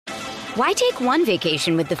Why take one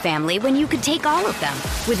vacation with the family when you could take all of them?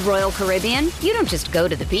 With Royal Caribbean, you don't just go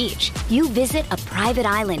to the beach. You visit a private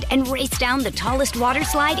island and race down the tallest water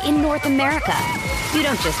slide in North America. You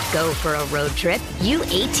don't just go for a road trip. You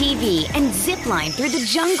ATV and zip line through the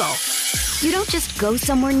jungle. You don't just go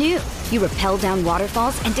somewhere new. You rappel down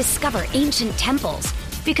waterfalls and discover ancient temples.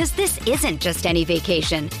 Because this isn't just any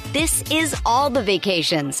vacation. This is all the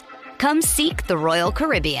vacations. Come seek the Royal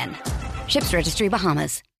Caribbean. Ships Registry,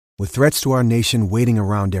 Bahamas. With threats to our nation waiting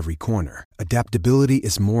around every corner, adaptability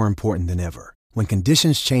is more important than ever. When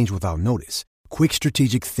conditions change without notice, quick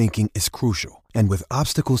strategic thinking is crucial. And with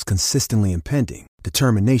obstacles consistently impending,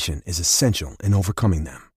 determination is essential in overcoming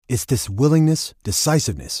them. It's this willingness,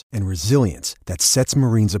 decisiveness, and resilience that sets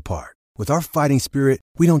Marines apart. With our fighting spirit,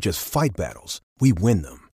 we don't just fight battles, we win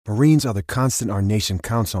them. Marines are the constant our nation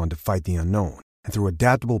counts on to fight the unknown. And through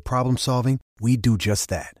adaptable problem solving, we do just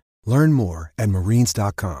that. Learn more at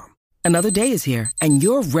marines.com. Another day is here, and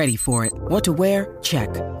you're ready for it. What to wear? Check.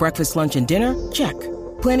 Breakfast, lunch, and dinner? Check.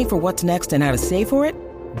 Planning for what's next and how to save for it?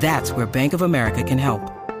 That's where Bank of America can help.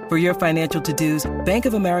 For your financial to-dos, Bank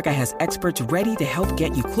of America has experts ready to help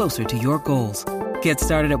get you closer to your goals. Get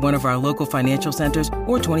started at one of our local financial centers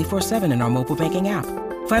or 24/7 in our mobile banking app.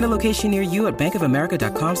 Find a location near you at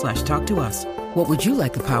bankofamerica.com/talktous. What would you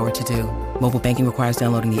like the power to do? Mobile banking requires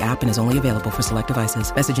downloading the app and is only available for select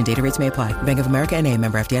devices. Message and data rates may apply. Bank of America N.A.,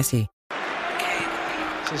 member FDIC.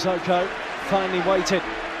 Sissoko finally waited.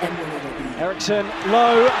 Eriksson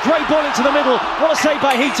low, great ball into the middle. What a save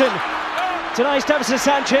by Heaton. Tonight's Davinson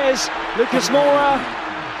Sanchez, Lucas Moura,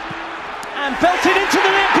 and belted into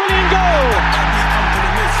the net. Brilliant goal.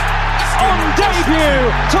 On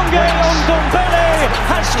debut, Tunge Ndombele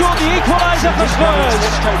has scored the equaliser for Spurs.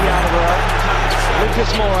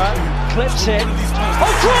 Lucas Moura clips it.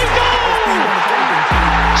 Oh, great goal!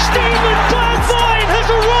 Steven Bergwijn has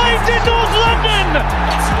arrived in North London.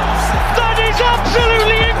 That is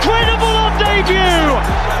absolutely incredible on debut.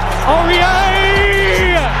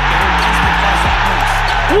 Aurier!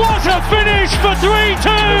 What a finish for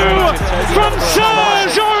 3-2 from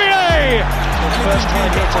Serge Aurier! First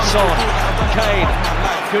time hit to Son. Kane.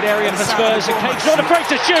 Good area for Spurs, and Kane's not afraid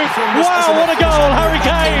to shoot. Wow, what a goal, Harry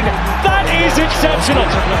Kane! That is exceptional.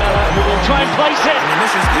 Lamela, who will try and place it.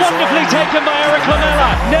 Wonderfully taken by Eric Lamela.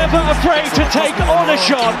 Never afraid to take on a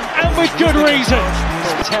shot, and with good reason.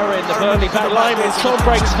 Terror in the Burnley back line, and Son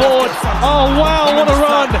breaks forward. Oh wow, what a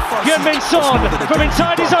run! Heung-min Son from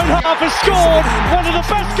inside his own half has scored one of the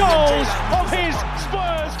best goals of his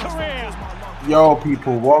Spurs career. Yo,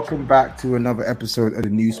 people, welcome back to another episode of the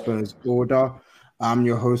New Spurs Order. I'm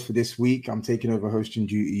your host for this week. I'm taking over hosting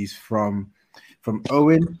duties from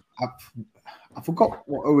Owen. I forgot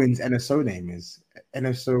what Owen's NSO name is.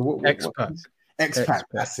 NSO, what X-Pac. X-Pac,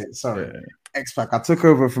 that's it. Sorry. Yeah. X-Pac. I took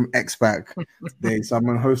over from X-Pac today, so I'm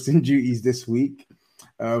on hosting duties this week.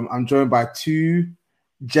 I'm joined by two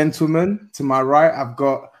gentlemen. To my right, I've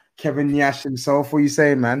got Kevin Nyash himself. What are you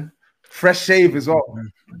saying, man? Fresh shave as well.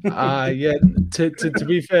 Yeah. To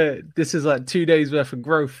be fair, this is like 2 days worth of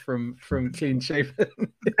growth from clean shaven.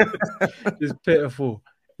 It's pitiful.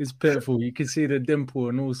 It's pitiful. You can see the dimple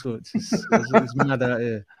and all sorts. It's mad out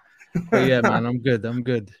here. But yeah, man, I'm good.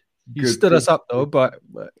 You stood us up though, but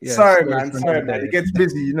yeah. Sorry, man. It gets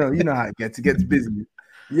busy. You know how it gets. It gets busy.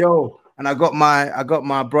 Yo, and I got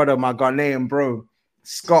my brother, my Ghanaian bro,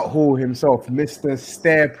 Scott Hall himself, Mr.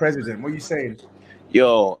 Stare President. What are you saying?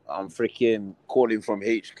 Yo, I'm freaking calling from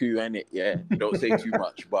HQ, innit? Yeah, don't say too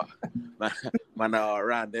much, but man are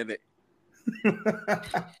around, innit?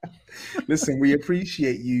 Listen, we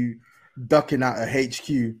appreciate you ducking out of HQ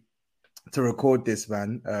to record this,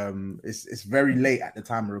 man. It's very late at the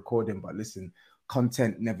time of recording, but listen,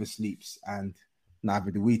 content never sleeps, and neither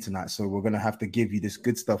do we tonight. So we're gonna have to give you this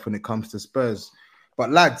good stuff when it comes to Spurs. But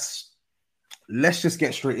lads, let's just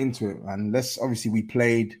get straight into it, man. We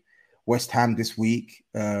played West Ham this week,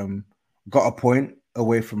 got a point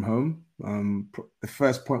away from home. The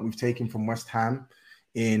first point we've taken from West Ham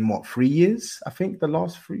in 3 years? I think the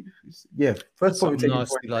last 3. Yeah, first point we've taken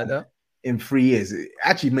like that in 3 years. It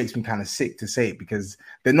actually makes me kind of sick to say it because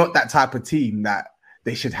they're not that type of team that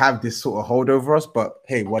they should have this sort of hold over us. But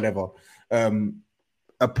hey, whatever.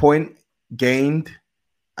 A point gained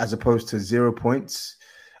as opposed to 0 points.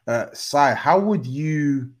 Sai, how would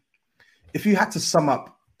you, if you had to sum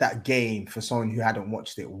up that game for someone who hadn't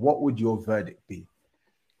watched it, what would your verdict be?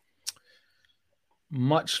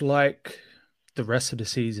 Much like the rest of the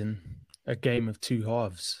season, a game of two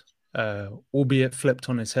halves, albeit flipped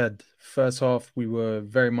on its head. First half, we were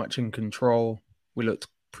very much in control. We looked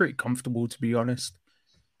pretty comfortable, to be honest.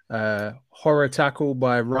 Horror tackle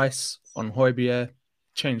by Rice on Højbjerg.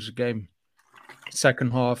 changed the game.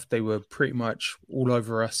 Second half, they were pretty much all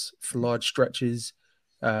over us for large stretches,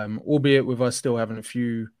 albeit with us still having a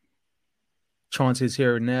few chances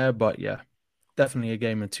here and there. But yeah, definitely a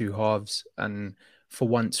game of two halves. And for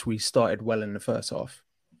once, we started well in the first half.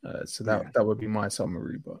 So that would be my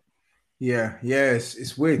summary. But yeah,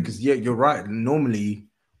 it's weird because you're right. Normally,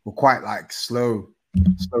 we're quite like slow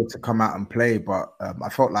to come out and play, but I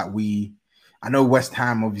felt like I know West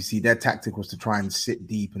Ham, obviously their tactic was to try and sit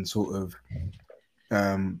deep and sort of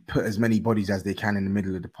put as many bodies as they can in the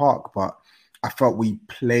middle of the park, but I felt we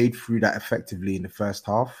played through that effectively in the first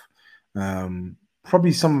half.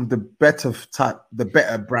 Probably some of the better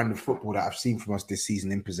brand of football that I've seen from us this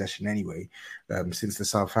season in possession anyway, since the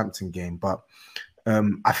Southampton game. But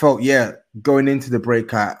I felt, going into the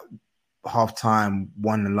break at halftime,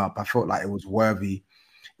 1-0 up, I felt like it was worthy.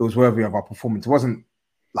 It was worthy of our performance. It wasn't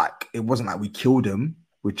like we killed them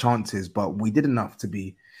with chances, but we did enough to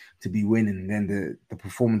be winning. And then the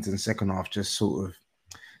performance in the second half just sort of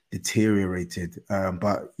deteriorated.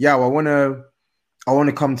 But yeah, I want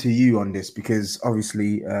to come to you on this because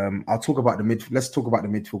obviously let's talk about the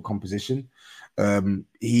midfield composition.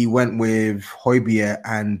 He went with Højbjerg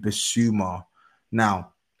and Bissouma.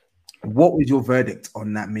 Now, what was your verdict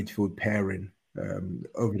on that midfield pairing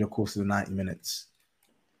over the course of the 90 minutes?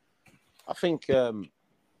 I think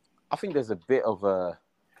there's a bit of a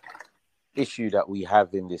issue that we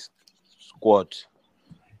have in this squad,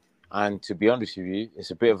 and to be honest with you,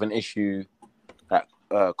 it's a bit of an issue that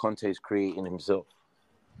Conte is creating himself.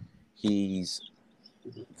 He's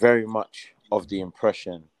very much of the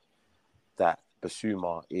impression that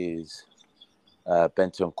Bissouma is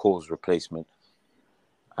Bentancur's replacement,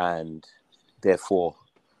 and therefore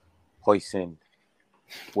Højbjerg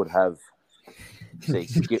would have, say,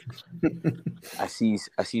 Skip as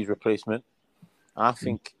his replacement. I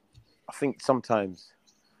think sometimes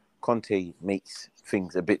Conte makes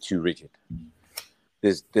things a bit too rigid.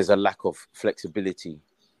 There's a lack of flexibility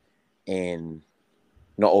in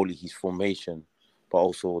not only his formation but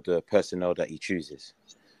also the personnel that he chooses.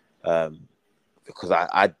 Because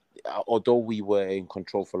I although we were in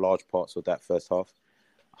control for large parts of that first half,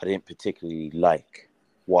 I didn't particularly like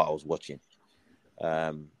what I was watching.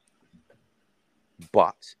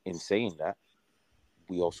 But in saying that,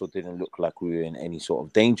 we also didn't look like we were in any sort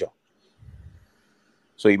of danger.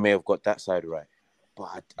 So he may have got that side right.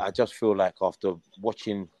 But I just feel like after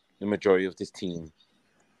watching the majority of this team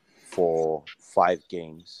for 5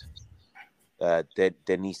 games,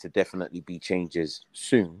 there needs to definitely be changes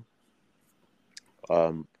soon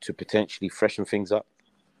to potentially freshen things up.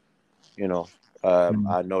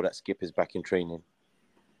 I know that Skip is back in training.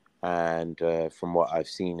 And from what I've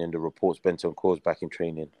seen in the reports, Bentancur's back in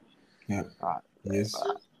training. Yeah. Yes.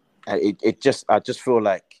 I just feel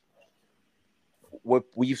like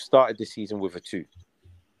we've started the season with a 2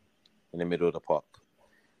 in the middle of the park,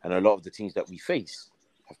 and a lot of the teams that we face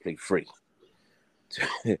have played 3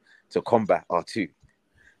 to combat our 2.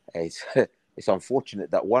 It's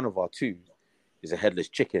unfortunate that one of our 2 is a headless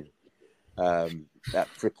chicken. That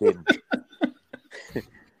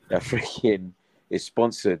freaking is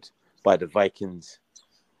sponsored by the Vikings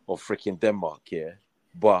of freaking Denmark here.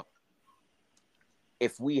 But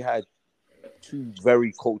if we had 2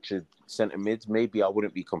 very cultured centre mids, maybe I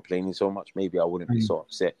wouldn't be complaining so much. Maybe I wouldn't be so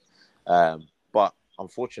upset. But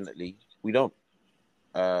unfortunately, we don't.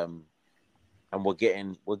 And we're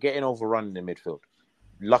getting overrun in the midfield.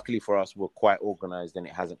 Luckily for us, we're quite organised and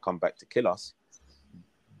it hasn't come back to kill us.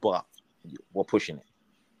 But we're pushing it.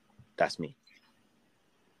 That's me.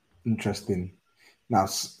 Interesting. Now,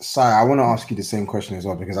 Sai, I want to ask you the same question as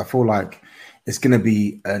well, because I feel like it's going to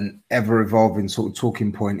be an ever-evolving sort of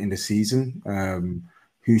talking point in the season.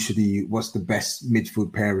 What's the best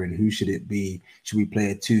midfield pairing? Who should it be? Should we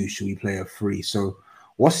play a 2? Should we play a 3? So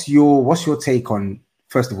what's your take on,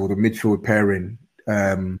 first of all, the midfield pairing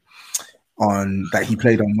on that he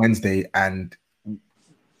played on Wednesday, and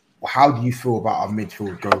how do you feel about our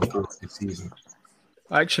midfield going forward this season?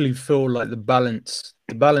 I actually feel like the balance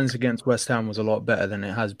against West Ham was a lot better than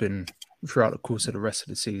it has been throughout the course of the rest of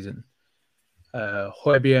the season.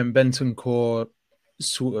 Højbjerg and Bentancur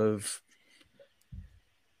sort of,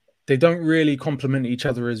 they don't really complement each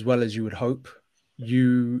other as well as you would hope.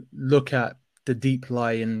 You look at the deep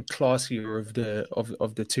lying classier of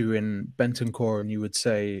the 2 in Bentancur, and you would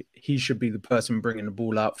say he should be the person bringing the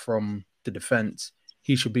ball out from the defense.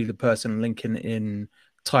 He should be the person linking in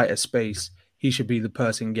tighter space. He should be the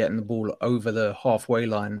person getting the ball over the halfway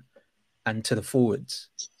line and to the forwards.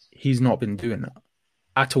 He's not been doing that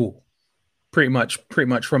at all. Pretty much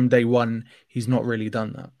from day one, he's not really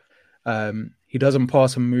done that. He doesn't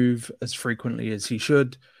pass and move as frequently as he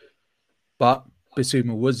should, but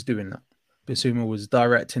Bissouma was doing that. Bissouma was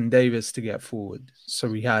directing Davis to get forward.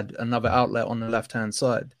 So he had another outlet on the left-hand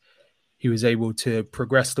side. He was able to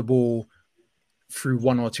progress the ball through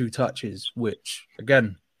 1 or 2 touches, which,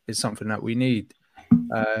 again, is something that we need.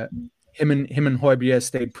 Him and Højbjerg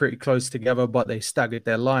stayed pretty close together, but they staggered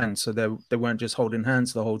their line, so they weren't just holding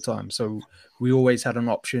hands the whole time. So we always had an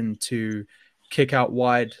option to kick out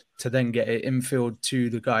wide to then get it infield to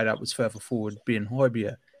the guy that was further forward, being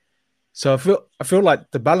Højbjerg. So I feel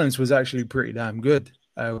like the balance was actually pretty damn good.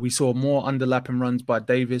 We saw more underlapping runs by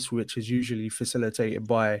Davis, which is usually facilitated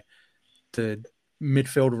by the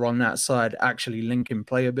midfielder on that side actually linking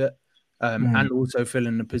play a bit, and also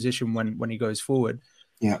filling the position when he goes forward.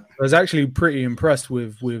 Yeah, I was actually pretty impressed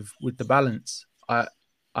with the balance. I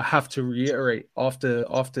have to reiterate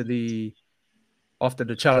after the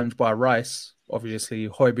challenge by Rice, obviously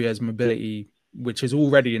Højbjerg's mobility, which is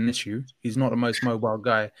already an issue. He's not the most mobile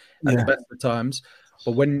guy at the best of times,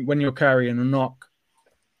 but when you're carrying a knock,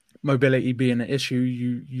 mobility being an issue,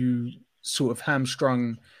 you sort of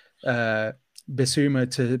hamstrung Bissouma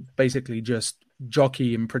to basically just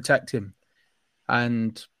jockey and protect him.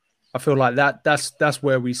 And I feel like that's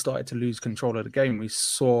where we started to lose control of the game. We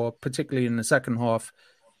saw, particularly in the second half,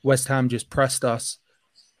 West Ham just pressed us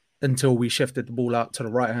until we shifted the ball out to the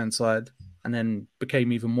right-hand side and then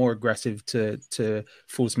became even more aggressive to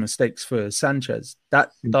force mistakes for Sanchez.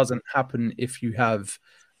 That doesn't happen if you have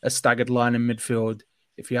a staggered line in midfield,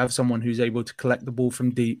 if you have someone who's able to collect the ball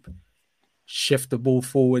from deep, shift the ball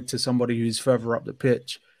forward to somebody who's further up the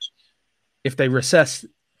pitch. If they recess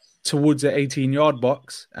towards the 18-yard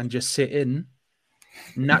box and just sit in,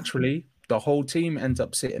 naturally, the whole team ends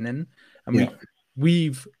up sitting in. And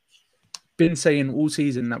we've been saying all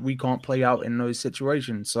season that we can't play out in those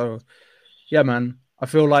situations. So, yeah, man, I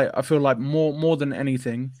feel like more than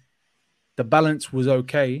anything, the balance was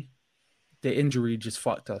okay. The injury just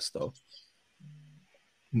fucked us, though.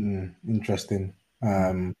 Interesting.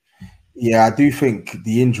 Yeah, I do think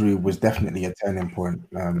the injury was definitely a turning point.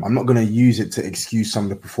 I'm not going to use it to excuse some of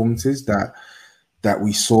the performances that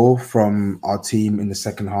we saw from our team in the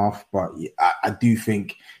second half, but I do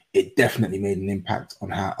think it definitely made an impact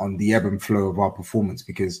on the ebb and flow of our performance.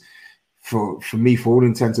 Because for me, for all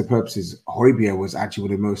intents and purposes, Højbjerg was actually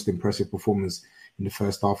one of the most impressive performers in the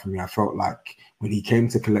first half for me. I felt like when he came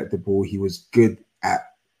to collect the ball, he was good at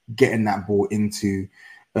getting that ball into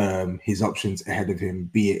his options ahead of him,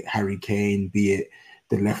 be it Harry Kane, be it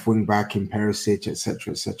the left wing back in Perisic,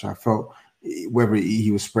 etc., etc. I felt whether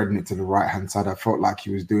he was spreading it to the right hand side, I felt like he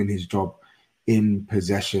was doing his job in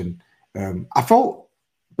possession. I felt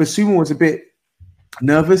Bissouma was a bit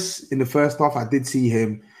nervous in the first half. I did see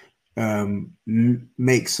him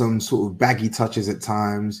make some sort of baggy touches at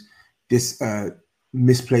times,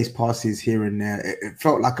 misplaced passes here and there. It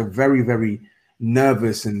felt like a very, very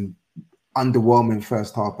nervous and underwhelming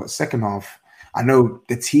first half, but second half, I know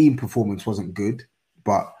the team performance wasn't good,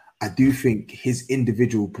 but I do think his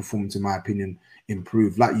individual performance, in my opinion,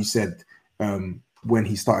 improved. Like you said, when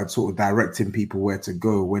he started sort of directing people where to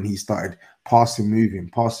go, when he started passing, moving,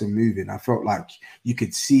 I felt like you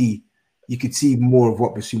could see more of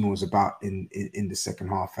what Bissouma was about in the second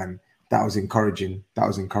half, and that was encouraging.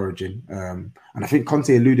 And I think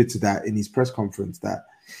Conte alluded to that in his press conference that,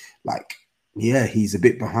 like, yeah, he's a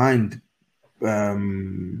bit behind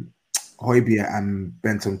Højbjerg and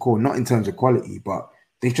Bentancur, not in terms of quality, but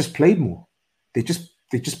they've just played more. They just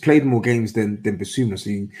played more games than Bissouma,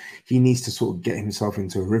 so he needs to sort of get himself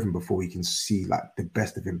into a rhythm before we can see like the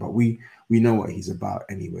best of him. But we know what he's about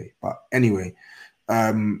anyway. But anyway,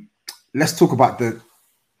 let's talk about the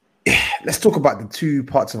two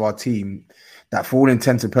parts of our team that, for all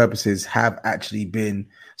intents and purposes, have actually been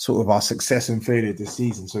sort of our success and failure this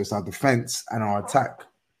season. So it's our defense and our attack.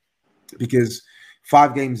 Because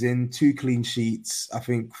 5 games in, 2 clean sheets, I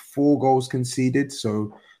think 4 goals conceded.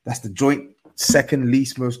 So that's the joint second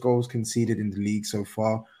least most goals conceded in the league so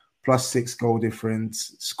far, plus 6 goal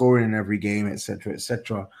difference, scoring in every game, etc.,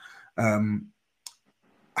 etc.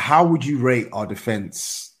 How would you rate our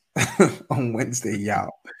defense on Wednesday, Yao?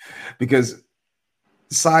 Because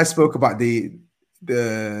Sai spoke about the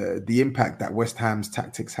impact that West Ham's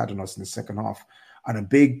tactics had on us in the second half, and a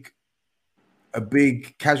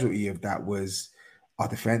big casualty of that was our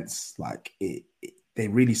defense. Like they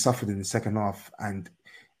really suffered in the second half, and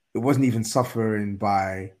it wasn't even suffering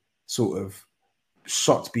by sort of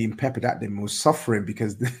shots being peppered at them. It was suffering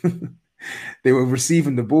because they were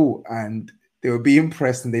receiving the ball and they were being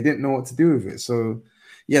pressed and they didn't know what to do with it. So,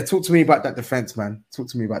 yeah, talk to me about that defense, man. Talk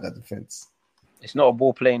to me about that defense. It's not a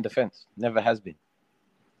ball playing defense. Never has been.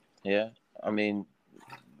 Yeah. I mean,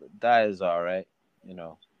 Dyer's all right,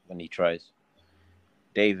 when he tries.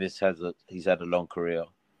 Davis he's had a long career.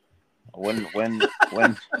 When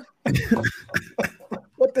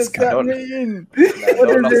what does that mean? What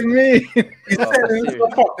does it mean?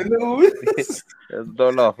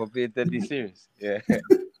 Don't laugh. I'm being deadly serious. Yeah.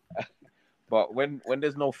 But when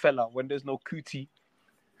there's no fella, when there's no cootie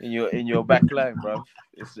in your back line, bruv,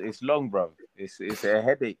 it's long, bruv. It's a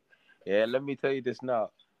headache. Yeah, let me tell you this now.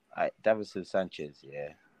 Davinson Sanchez, yeah.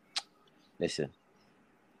 Listen.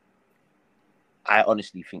 I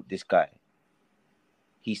honestly think this guy,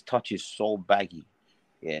 his touch is so baggy,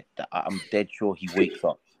 yeah, that I'm dead sure he wakes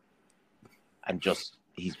up and just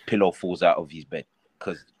his pillow falls out of his bed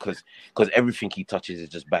because everything he touches is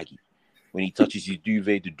just baggy. When he touches his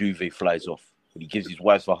duvet, the duvet flies off. When he gives his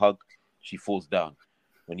wife a hug, she falls down.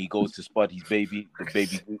 When he goes to spud his baby, the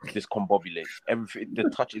baby discombobulates. Everything, the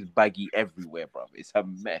touch is baggy everywhere, bro. It's a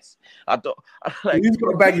mess. Who's got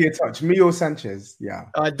a baggier touch, me or Sanchez? Yeah,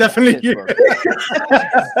 definitely you.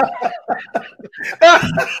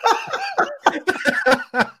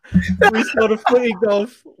 We saw the footy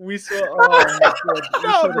golf. We saw. Oh my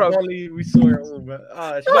god! Bro. We saw it all, man.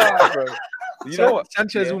 Bro. You know what?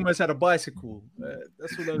 Sanchez almost had a bicycle.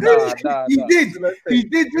 That's what He did,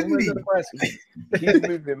 didn't he? He's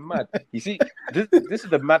moving mad. You see, this is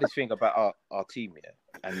the maddest thing about our team here,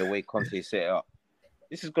 and the way Conte set it up.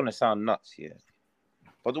 This is gonna sound nuts here,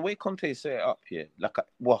 but the way Conte set it up here, like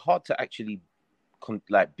we're hard to actually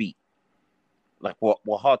beat. Like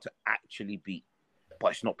we're hard to actually beat,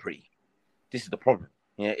 but it's not pretty. This is the problem.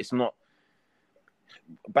 Yeah, it's not.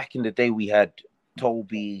 Back in the day, we had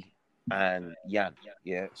Toby and Jan,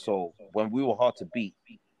 yeah. So when we were hard to beat,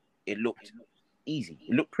 it looked easy.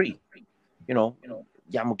 It looked pretty.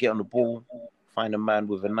 Jan will get on the ball, find a man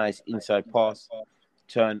with a nice inside pass,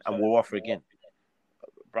 turn, and we're off again.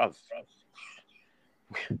 Bruv,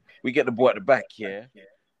 we get the ball at the back, yeah.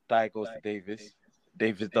 Dyer goes to Davis.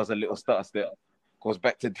 Davis does a little stutter step, goes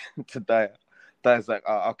back to Dyer. Dyer's like,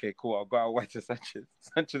 okay, cool, I'll go out wide to Sanchez.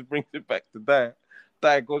 Sanchez brings it back to Dyer.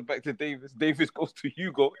 Dyer goes back to Davis. Davis goes to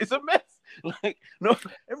Hugo. It's a mess. No,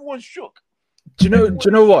 everyone's shook. Do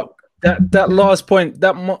you know what? That last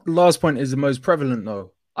point is the most prevalent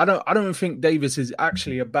though. I don't think Davis is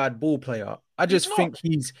actually a bad ball player. I just think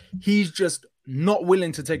he's just not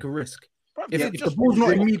willing to take a risk. If the ball's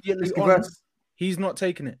not immediately on, he's not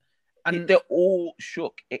taking it. And they're all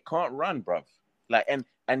shook. It can't run, bruv.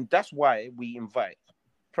 And that's why we invite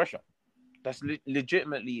pressure. That's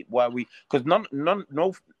legitimately why because none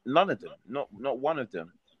of them, not one of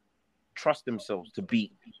them, trust themselves to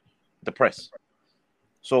beat the press.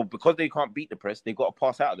 So because they can't beat the press, they got to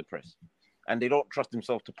pass out of the press, and they don't trust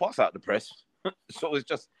themselves to pass out the press. So it's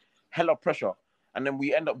just hella pressure, and then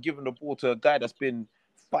we end up giving the ball to a guy that's been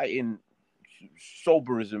fighting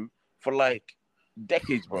soberism for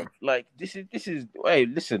decades, bro. This is. Hey,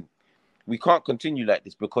 listen, we can't continue like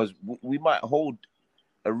this because we might hold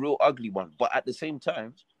a real ugly one, but at the same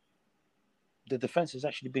time, the defense has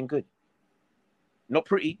actually been good. Not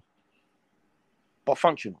pretty, but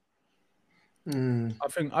functional.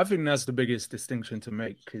 I think that's the biggest distinction to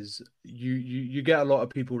make because you get a lot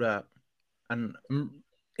of people that, and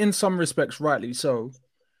in some respects, rightly so,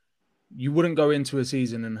 you wouldn't go into a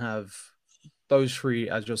season and have those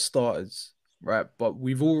three as your starters, right? But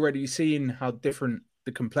we've already seen how different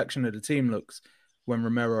the complexion of the team looks when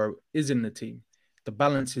Romero is in the team. The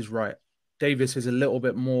balance is right. Davis is a little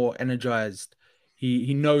bit more energized.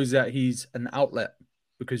 He knows that he's an outlet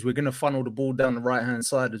because we're going to funnel the ball down the right-hand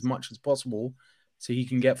side as much as possible so he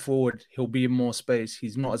can get forward. He'll be in more space.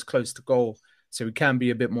 He's not as close to goal, so he can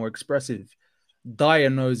be a bit more expressive.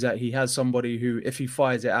 Dyer knows that he has somebody who, if he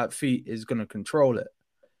fires it at feet, is going to control it.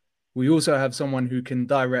 We also have someone who can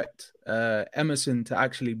direct Emerson to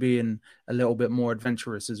actually being a little bit more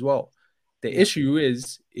adventurous as well. The issue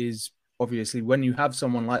is obviously when you have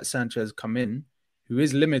someone like Sanchez come in, who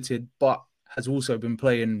is limited, but has also been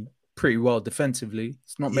playing pretty well defensively.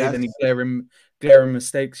 He's not made any glaring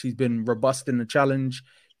mistakes. He's been robust in the challenge.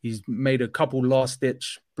 He's made a couple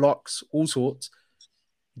last-ditch blocks, all sorts.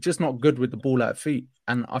 Just not good with the ball at feet.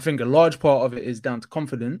 And I think a large part of it is down to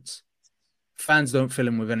confidence. Fans don't fill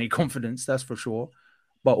him with any confidence, that's for sure.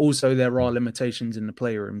 But also there are limitations in the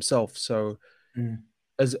player himself. So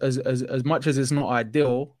as much as it's not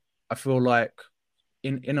ideal, I feel like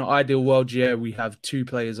in an ideal world, we have two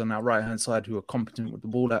players on that right-hand side who are competent with the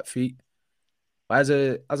ball at feet. But as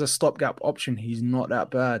a stopgap option, he's not that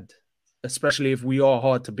bad, especially if we are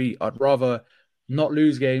hard to beat. I'd rather not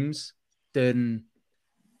lose games than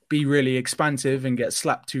be really expansive and get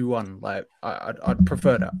slapped 2-1. Like I'd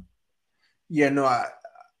prefer that. Yeah, no,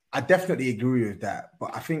 I definitely agree with that.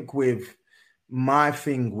 But I think with my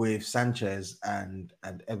thing with Sanchez and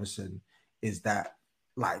Everson is that,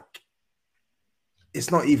 like,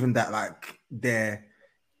 it's not even that, like, they're,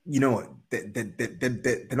 you know what,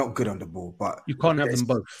 they're not good on the ball, but You can't have them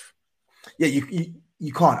both. Yeah,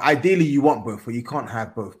 you can't. Ideally, you want both, but you can't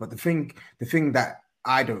have both. But the thing that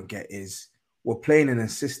I don't get is we're playing in a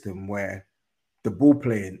system where the ball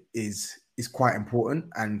playing is quite important,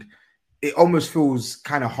 and it almost feels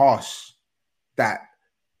kind of harsh that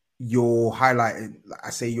you're highlighting. I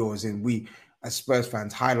say yours, and we as Spurs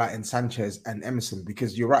fans highlighting Sanchez and Emerson,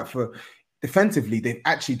 because you're right, for defensively they've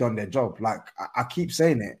actually done their job. Like I keep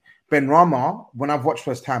saying it, Benrahma, when I've watched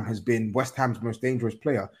West Ham, has been West Ham's most dangerous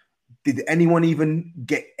player. Did anyone even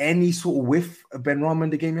get any sort of whiff of Benrahma in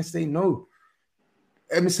the game yesterday? No.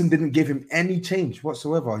 Emerson didn't give him any change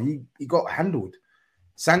whatsoever. He got handled.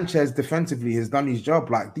 Sanchez defensively has done his job.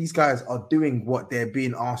 Like, these guys are doing what they're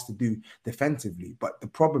being asked to do defensively. But the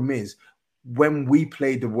problem is, when we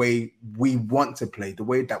play the way we want to play, the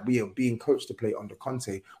way that we are being coached to play under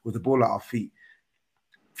Conte with the ball at our feet,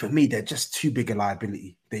 for me, they're just too big a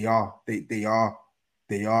liability. They are.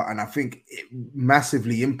 And I think it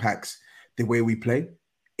massively impacts the way we play.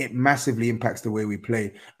 It massively impacts the way we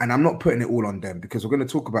play. And I'm not putting it all on them, because we're going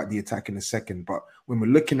to talk about the attack in a second. But when we're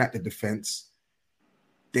looking at the defense,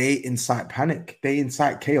 they incite panic. They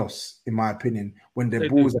incite chaos, in my opinion, when their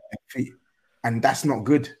ball's at their feet. And that's not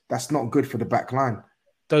good. That's not good for the back line.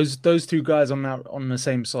 Those two guys on the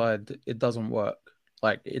same side, it doesn't work.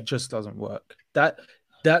 Like, it just doesn't work.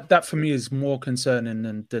 That for me is more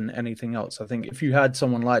concerning than anything else. I think if you had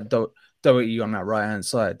someone like Doherty on that right-hand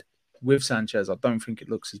side with Sanchez, I don't think it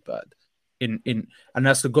looks as bad. And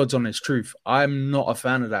that's the God's honest truth. I'm not a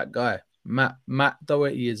fan of that guy. Matt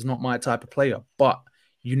Doherty is not my type of player, but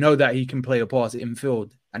you know that he can play a pass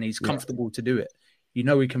infield and he's comfortable to do it. You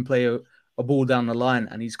know he can play a ball down the line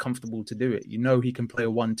and he's comfortable to do it. You know he can play a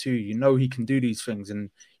 1-2. You know he can do these things,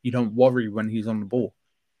 and you don't worry when he's on the ball.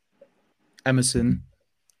 Emerson,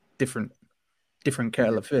 different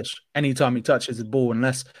kettle of fish. Anytime he touches the ball,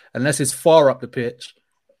 unless it's far up the pitch,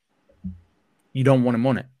 you don't want him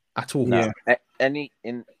on it at all. No,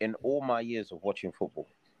 in all my years of watching football,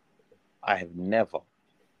 I have never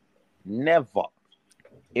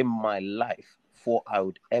in my life thought I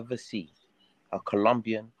would ever see a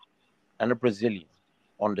Colombian and a Brazilian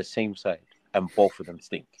on the same side and both of them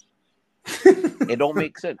stink. It don't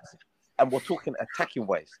make sense. And we're talking attacking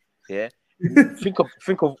wise, yeah. Think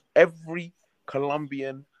of every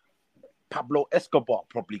Colombian. Pablo Escobar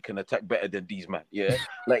probably can attack better than these men. Yeah,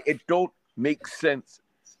 like, it don't make sense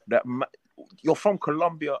that you're from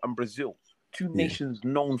Colombia and Brazil, two nations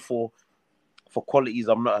known for qualities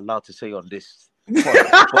I'm not allowed to say on this.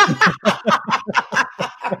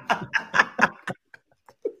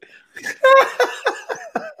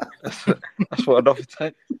 That's for another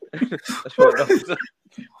time. That's for another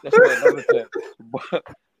time.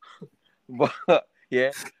 But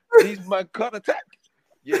yeah, these men can't attack.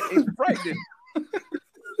 Yeah, it's frightening.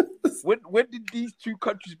 When did these two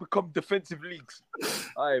countries become defensive leagues?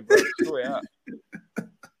 All right, bro, sort it out.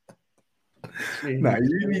 Nah,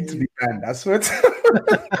 you need to be banned. I swear.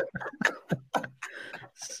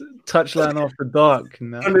 Touchline off the dark.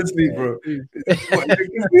 No. Honestly, bro.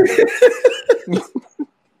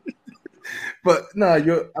 But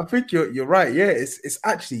no, I think you're right. Yeah, it's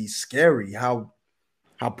actually scary how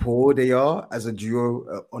poor they are as a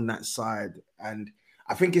duo on that side, and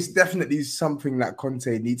I think it's definitely something that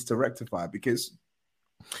Conte needs to rectify, because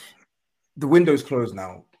the window's closed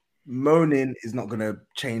now. Moaning is not going to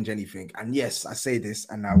change anything. And yes, I say this,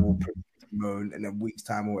 and I will moan in a week's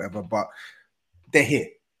time or whatever, but they're here.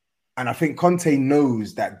 And I think Conte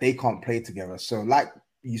knows that they can't play together. So like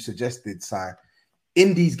you suggested, Si,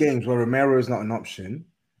 in these games where Romero is not an option,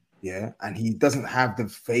 yeah, and he doesn't have the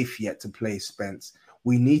faith yet to play Spence,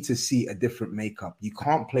 we need to see a different makeup. You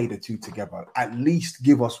can't play the two together. At least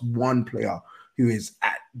give us one player who is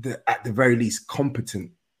at the very least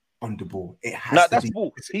competent on the ball. It has to be.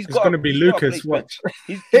 Bull. It's going to be Lucas. Watch.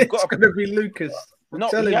 It's going to be Lucas. No,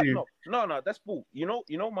 that's bull. You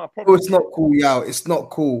know my problem. Oh, it's not cool, Yao. It's not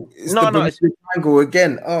cool. It's the triangle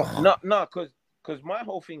again. Oh, no, because my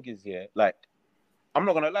whole thing is, yeah, like, I'm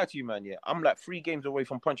not gonna lie to you, man. Yeah, I'm like 3 games away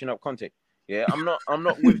from punching up Conte. Yeah, I'm not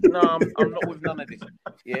with I'm not with none of this.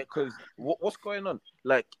 Yeah, because what's going on?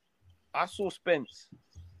 Like, I saw Spence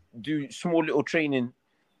do small little training.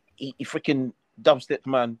 He freaking dubstep,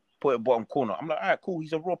 man, put it bottom corner. I'm like, all right, cool.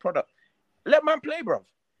 He's a raw product. Let man play, bruv.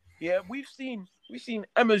 Yeah, we've seen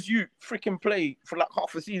MSU freaking play for like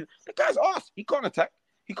half a season. The guy's ass. He can't attack.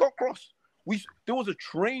 He can't cross. There was a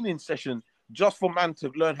training session just for man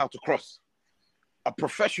to learn how to cross. A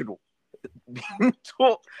professional being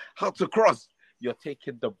taught how to cross. You're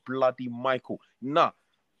taking the bloody Michael. Nah,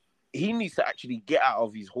 he needs to actually get out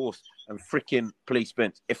of his horse and freaking play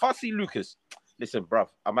Spence. If I see Lucas, listen, bruv,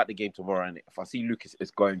 I'm at the game tomorrow, and if I see Lucas,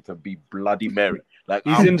 it's going to be bloody Mary. Like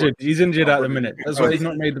he's injured. He's injured at the minute. That's why he's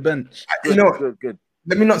not made the bench. Good.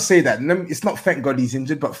 Let me not say that. It's not thank God he's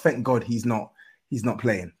injured, but thank God he's not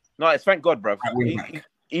playing. No, it's thank God, bruv.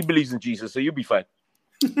 He believes in Jesus, so you'll be fine.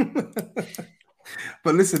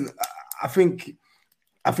 But listen, I think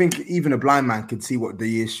even a blind man could see what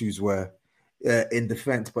the issues were in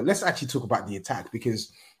defense. But let's actually talk about the attack,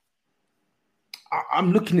 because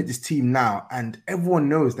I'm looking at this team now, and everyone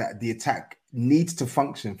knows that the attack needs to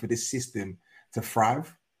function for this system to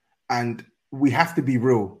thrive. And we have to be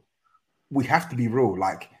real.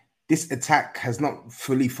 Like, this attack has not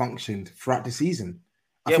fully functioned throughout the season.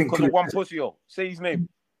 I think because of one pussy. Say his name.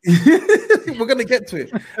 We're gonna get to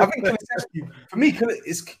it. I think Kulusevski, for me,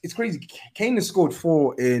 it's crazy. Kane has scored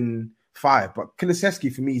 4 in 5, but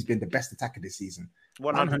Kulusevski for me has been the best attacker this season.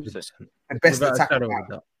 100%. The best attacker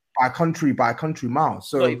by country mile.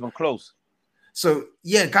 So not even close. So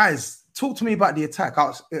yeah, guys, talk to me about the attack.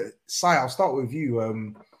 Sai, I'll start with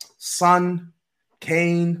you. Son,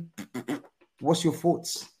 Kane, what's your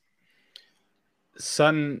thoughts?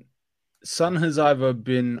 Son has either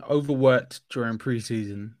been overworked during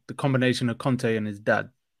preseason, the combination of Conte and his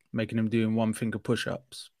dad, making him doing one finger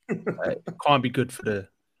push-ups. Can't be good for the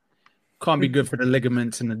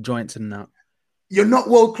ligaments and the joints and that. You're not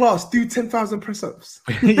world class. Do 10,000 press-ups.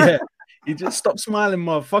 Yeah, you just stop smiling,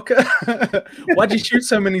 motherfucker. Why'd you shoot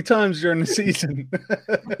so many times during the season?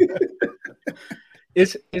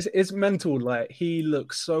 It's mental. Like, he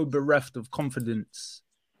looks so bereft of confidence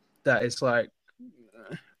that it's like,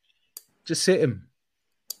 just sit him.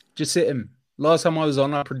 Last time I was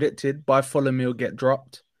on, I predicted by Fulham he'll get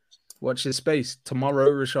dropped. Watch his space.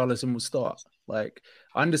 Tomorrow, Richarlison will start. Like,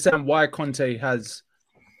 I understand why Conte has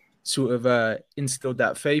sort of instilled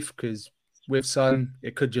that faith, because with Son,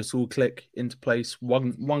 it could just all click into place.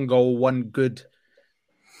 One goal, one good,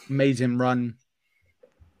 amazing run.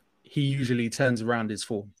 He usually turns around his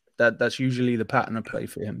form. That's usually the pattern of play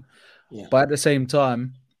for him. Yeah. But at the same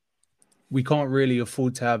time, we can't really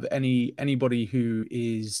afford to have anybody who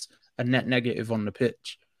is a net negative on the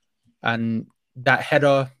pitch. And that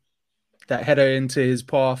header into his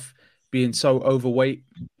path being so overweight,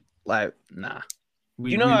 like, nah.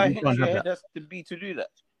 I that's to be to do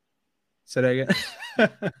that. Say that again.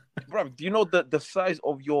 Bro, do you know the size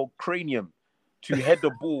of your cranium to head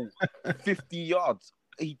the ball 50 yards?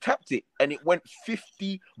 He tapped it and it went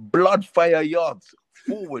 50 blood fire yards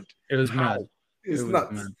forward. It was mad. It's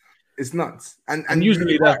nuts. Mad. It's nuts. And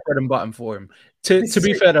usually that's bread and button for him. To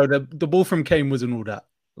be fair though, the ball from Kane wasn't all that.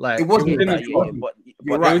 Like, it wasn't in his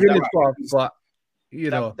but you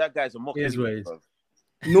know that guy's a mock.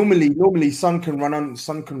 Normally Son can run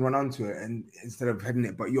onto it and instead of heading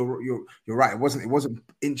it. But you're right. It wasn't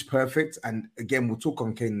inch perfect. And again, we'll talk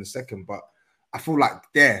on Kane in a second. But I feel like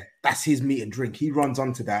that's his meat and drink. He runs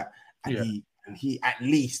onto that and he at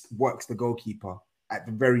least works the goalkeeper at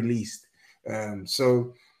the very least.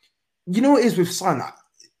 So you know what it is with Son?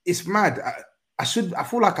 It's mad. I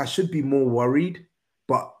feel like I should be more worried,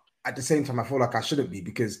 but at the same time, I feel like I shouldn't be,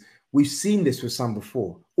 because we've seen this with Son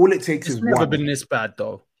before. All it takes is one. It's never been this bad,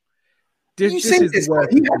 though. He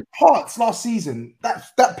had parts last season.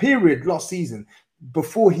 That period last season,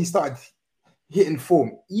 before he started hitting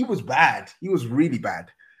form, he was bad. He was really bad.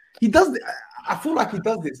 He does. I feel like he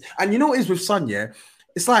does this. And you know what it is with Son, yeah?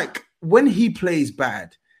 It's like when he plays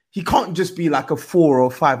bad, he can't just be like a 4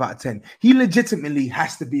 or 5 out of 10. He legitimately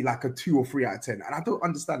has to be like a 2 or 3 out of 10. And I don't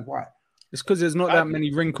understand why. It's because there's not that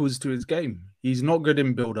many wrinkles to his game. He's not good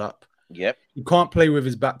in build-up. Yep. He can't play with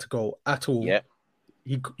his back to goal at all. Yep.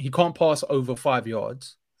 He can't pass over 5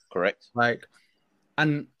 yards. Correct.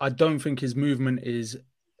 And I don't think his movement is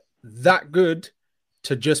that good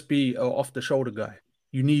to just be an off-the-shoulder guy.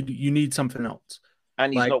 You need something else.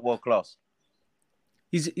 And he's not world-class.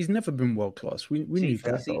 He's never been world class. We need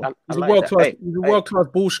that. He's a world class. He's a world class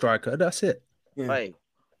ball striker. That's it. Yeah. Hey,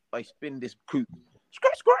 I spin this coupe.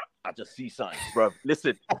 Scratch. I just see signs, bro.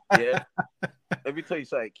 Listen, yeah. Let me tell you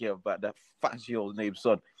something here about that fancy old name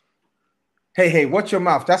Son. Hey, watch your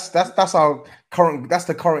mouth. That's our current. That's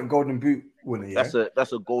the current Golden Boot winner. Yeah?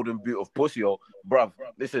 That's a Golden Boot of pussy, bro.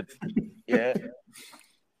 Listen, yeah.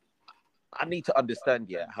 I need to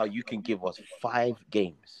understand, how you can give us 5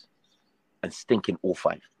 games and stinking all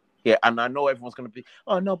 5. Yeah, and I know everyone's going to be,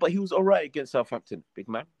 oh, no, but he was all right against Southampton. Big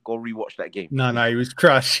man, go rewatch that game. No, he was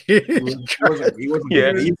trash. He wasn't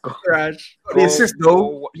yeah, he was trash. The assist,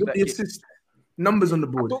 though. The assist. Numbers on the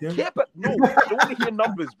I board. don't Yeah? care, but no, I don't want to hear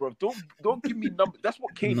numbers, bro. Don't give me numbers. That's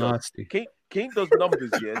what Kane does. Kane does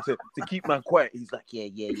numbers, yeah, to keep man quiet. He's like,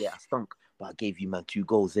 yeah, I stunk, but I gave you man 2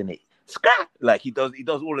 goals in it. Scrap! Like he does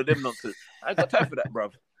all of them nonsense. I ain't got time for that, bro.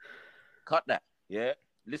 Cut that. Yeah.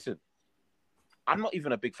 Listen, I'm not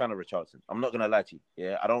even a big fan of Richarlison. I'm not gonna lie to you.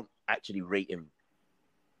 Yeah, I don't actually rate him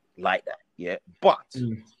like that. Yeah, but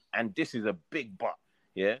and this is a big but.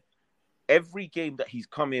 Yeah, every game that he's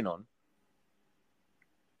come in on,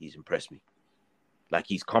 he's impressed me. Like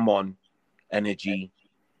he's come on, energy.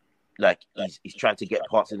 Like he's tried to get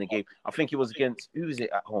parts in the game. I think it was against, who was it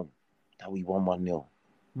at home that we won 1-0?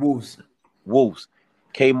 Wolves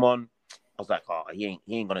came on. I was like, oh, he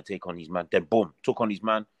ain't gonna take on his man. Then boom, took on his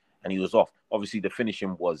man, and he was off. Obviously, the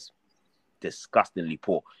finishing was disgustingly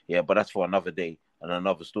poor. Yeah, but that's for another day and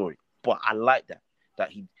another story. But I like that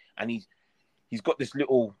he's got this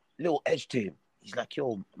little edge to him. He's like,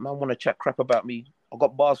 yo, man, want to chat crap about me? I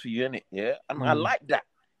got bars for you, innit? Yeah, and I like that.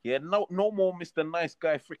 Yeah, no more Mr. Nice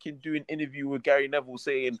Guy freaking doing interview with Gary Neville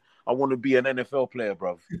saying, I want to be an NFL player,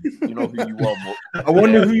 bruv. You know who you are, Mook. I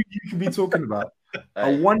wonder who you can be talking about.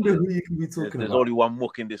 I wonder who you can be talking about. There's only one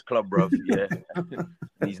Mook in this club, bruv. Yeah.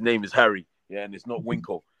 His name is Harry. Yeah, and it's not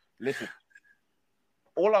Winkle. Listen,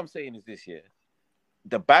 all I'm saying is this, yeah.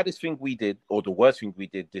 The baddest thing we did, or the worst thing we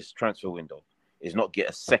did this transfer window, is not get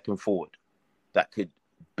a second forward that could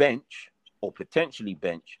bench or potentially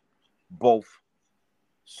bench both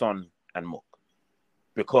Son and Mook,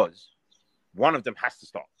 because one of them has to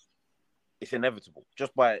start. It's inevitable,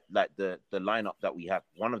 just by like the lineup that we have.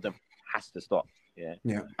 One of them has to start. Yeah.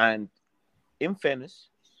 And in fairness,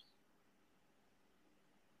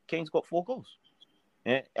 Kane's got 4 goals.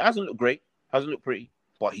 Yeah, it hasn't looked great, hasn't looked pretty,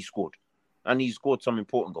 but he scored, and he scored some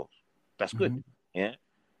important goals. That's good. Yeah.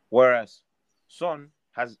 Whereas Son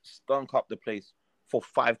has stunk up the place for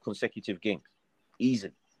 5 consecutive games,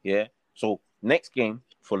 easily. Yeah. So next game,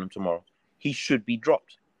 Fulham tomorrow, he should be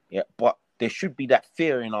dropped. Yeah, but there should be that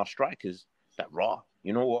fear in our strikers that,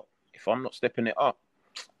 you know what? If I'm not stepping it up,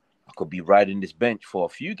 I could be riding this bench for a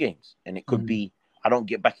few games, and it could be I don't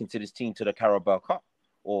get back into this team to the Carabao Cup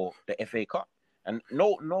or the FA Cup. And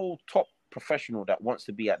no top professional that wants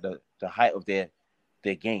to be at the height of their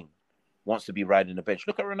game wants to be riding the bench.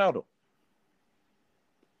 Look at Ronaldo.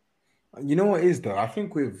 You know what it is though? I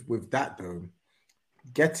think with that though,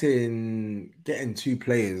 getting 2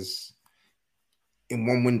 players in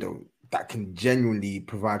one window that can genuinely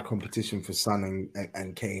provide competition for Son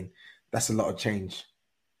and Kane, that's a lot of change.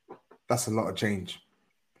 That's a lot of change,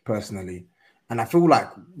 personally. And I feel like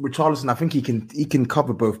Richarlison, I think he can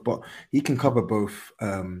cover both, but he can cover both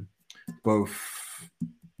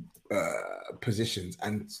positions.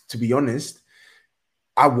 And to be honest,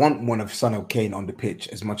 I want one of Son or Kane on the pitch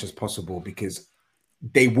as much as possible, because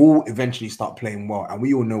they will eventually start playing well. And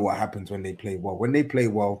we all know what happens when they play well. When they play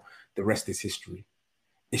well, the rest is history.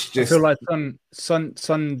 It's just... I feel like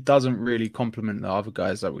Son doesn't really complement the other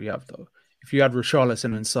guys that we have, though. If you had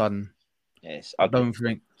Richarlison and Son, yes, I don't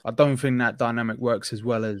think that dynamic works as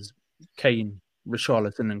well as Kane,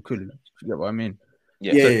 Richarlison, and Kulu. You get what I mean?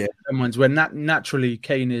 Yeah. When naturally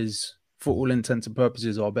Kane is, for all intents and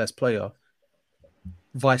purposes, our best player,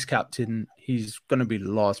 vice captain, he's going to be the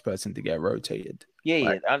last person to get rotated.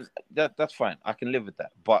 Yeah, and that's fine. I can live with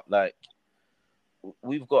that. But like,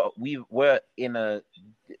 we're in a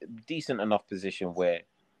decent enough position where,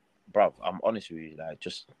 bruv, I'm honest with you, like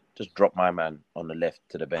just drop my man on the left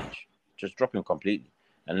to the bench. Just drop him completely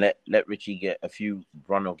and let Richie get a few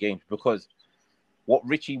run of games, because what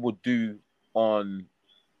Richie would do on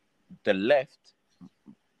the left,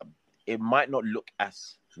 it might not look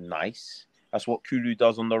as nice as what Kulu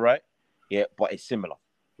does on the right. Yeah, but it's similar.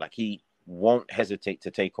 Like, he won't hesitate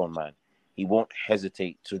to take on man. He won't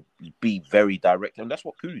hesitate to be very direct. And that's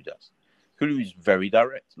what Kulu does. Kulu is very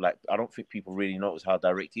direct. Like, I don't think people really notice how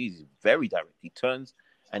direct he is. He's very direct. He turns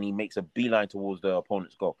and he makes a beeline towards the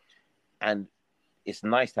opponent's goal. And it's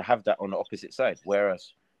nice to have that on the opposite side.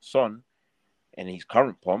 Whereas Son, in his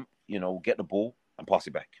current pomp, will get the ball and pass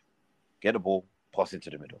it back. Get the ball, pass it to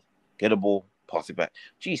the middle. Get the ball, pass it back.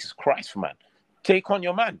 Jesus Christ, man. Take on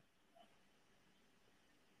your man.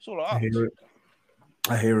 That's all I ask.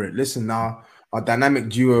 I hear it. Listen, now, our dynamic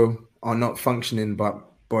duo are not functioning, but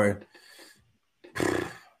boy,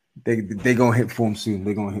 they're going to hit form soon.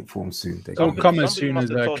 They're going to hit form soon. They'll come as soon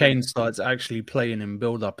as Kane starts actually playing in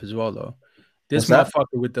build-up as well, though. This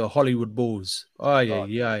motherfucker with the Hollywood balls. Oh,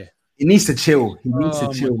 yeah. He needs to chill. He needs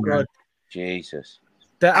to chill, man. Jesus.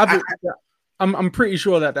 I'm pretty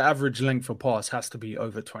sure that the average length for pass has to be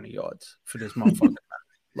over 20 yards for this motherfucker.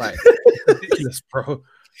 Like, it's ridiculous, bro.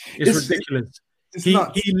 It's ridiculous. He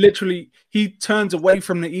literally turns away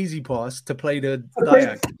from the easy pass to play the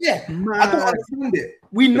diag. Yeah, I don't understand it.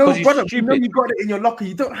 We know, brother. We know you got it in your locker.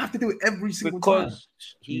 You don't have to do it every single time. Because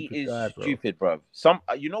he is stupid, bro.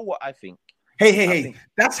 You know what I think? Hey!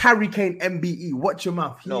 That's Harry Kane MBE. Watch your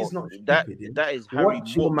mouth. He is not stupid. That is Harry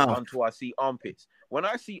Muck until I see armpits. When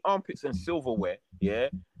I see armpits and silverware,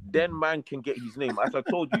 then man can get his name. As I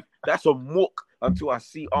told you, that's a muck until I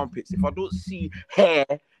see armpits. If I don't see hair,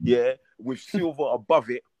 with silver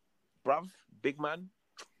above it, bruv, big man,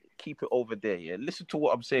 keep it over there. Yeah, listen to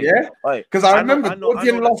what I'm saying. Yeah, because I remember towards the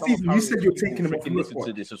end of last season, you said you're taking him off. Listen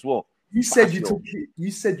to this as well. You said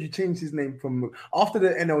you said you changed his name from Mook. After the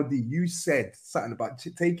NLD. You said something about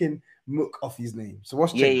taking Mook off his name. So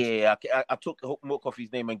what's changed? Yeah. I took Mook off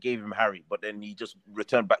his name and gave him Harry, but then he just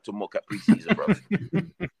returned back to Mook at preseason, bro.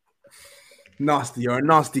 Nasty, you're a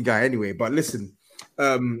nasty guy anyway. But listen,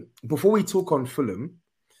 before we talk on Fulham,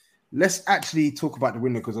 let's actually talk about the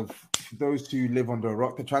window, because of those who live under a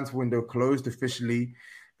rock. The transfer window closed officially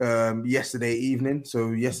yesterday evening.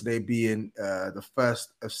 So yesterday being the 1st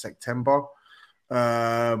of September.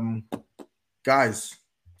 Guys,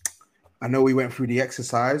 I know we went through the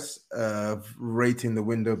exercise of rating the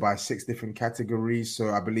window by 6 different categories. So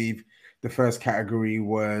I believe the first category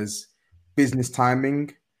was business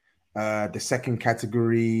timing. The second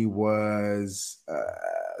category was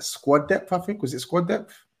squad depth, I think. Was it squad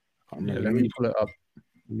depth? Let me pull it up.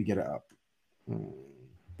 Let me get it up.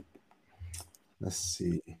 Let's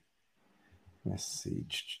see.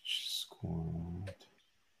 Squad.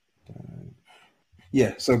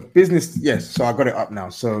 Yeah, so business. Yes, so I got it up now.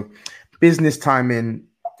 So business timing.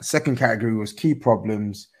 Second category was key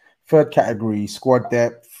problems. Third category, squad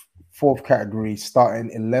depth. Fourth category, starting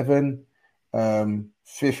 11.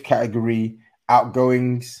 Fifth category,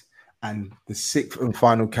 outgoings. And the sixth and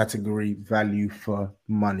final category, value for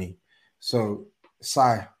money. So,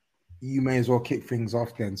 Sai, you may as well kick things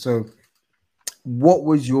off then. So, what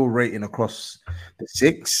was your rating across the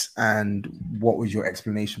 6, and what was your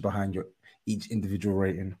explanation behind each individual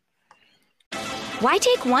rating? Why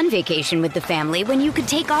take one vacation with the family when you could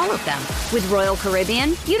take all of them? With Royal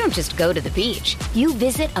Caribbean, you don't just go to the beach. You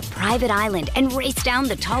visit a private island and race down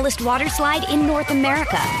the tallest water slide in North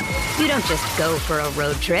America. You don't just go for a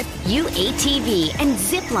road trip. You ATV and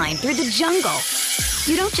zip line through the jungle.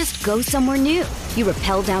 You don't just go somewhere new. You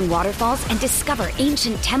rappel down waterfalls and discover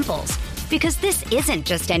ancient temples. Because this isn't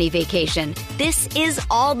just any vacation. This is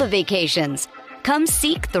all the vacations. Come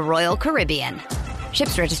seek the Royal Caribbean.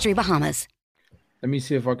 Ships Registry, Bahamas. Let me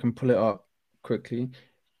see if I can pull it up quickly.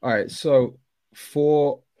 All right, so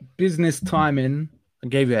for business timing, I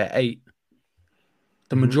gave it an 8.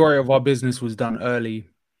 The majority of our business was done early.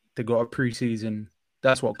 They got a preseason.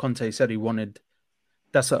 That's what Conte said he wanted.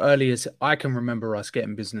 That's the earliest I can remember us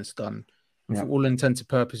getting business done. And for all intents and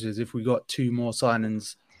purposes, if we got 2 more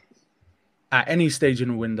signings at any stage in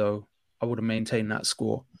the window, I would have maintained that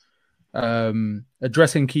score.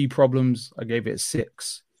 Addressing key problems, I gave it a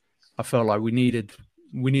 6. I felt like we needed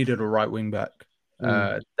a right wing back.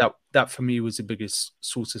 That for me was the biggest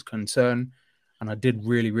source of concern, and I did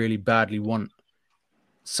really, really badly want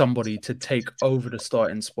somebody to take over the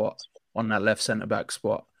starting spot on that left centre back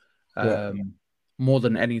spot, more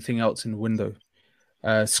than anything else in the window.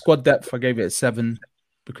 Squad depth, I gave it a 7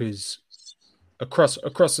 because across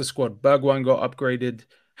the squad, Bergwijn got upgraded,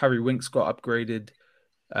 Harry Winks got upgraded,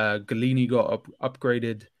 Galini got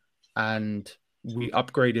upgraded, and we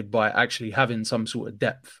upgraded by actually having some sort of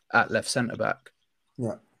depth at left centre back.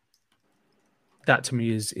 Yeah, that to me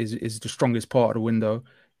is the strongest part of the window.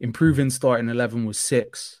 Improving starting 11 was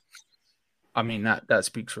 6. I mean that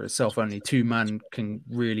speaks for itself. Only 2 man can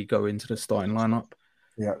really go into the starting lineup.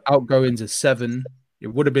 Yeah, outgoings is 7. It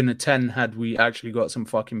would have been a 10 had we actually got some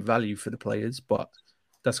fucking value for the players, but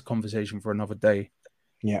that's a conversation for another day.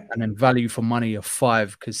 Yeah. And then value for money of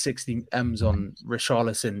 5, because 60 M's on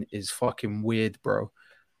Richarlison is fucking weird, bro.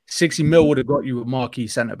 60 mil would have got you a marquee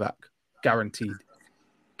centre back. Guaranteed.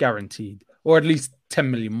 Or at least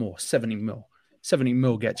 10 million more. 70 mil. 70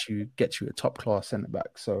 mil gets you a top class centre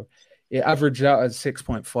back. So it averaged out at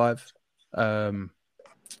 6.5.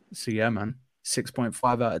 So yeah, man.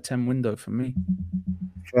 6.5 out of 10 window for me.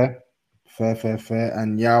 Fair.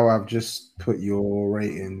 And Yao, I've just put your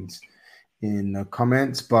ratings in the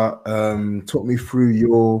comments, but talk me through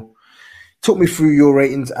your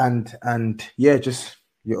ratings and yeah, just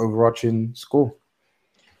your overarching score.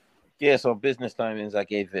 Yeah, so business timings, I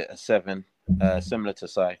gave it a 7, similar to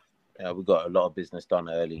Sai. We got a lot of business done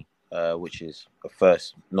early, which is a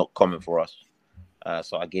first, not common for us.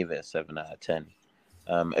 So I gave it a 7 out of 10.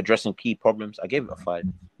 Addressing key problems, I gave it a 5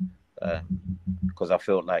 because I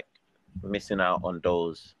felt like missing out on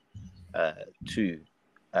those two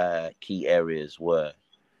key areas were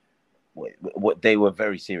what they were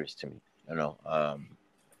very serious to me,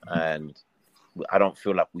 and I don't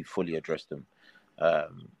feel like we fully addressed them,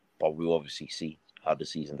 but we'll obviously see how the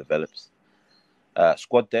season develops.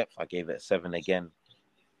 Squad depth, I gave it a 7 again.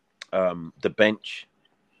 The bench,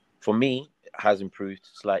 for me, has improved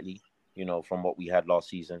slightly, from what we had last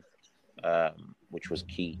season, which was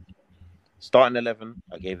key. Starting 11,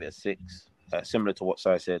 I gave it a 6. Similar to what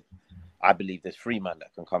Sai said, I believe there's 3 men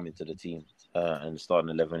that can come into the team and starting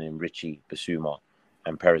 11 in Richie, Bissouma,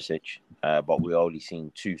 and Perisic. But we've only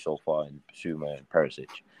seen 2 so far in Bissouma and Perisic.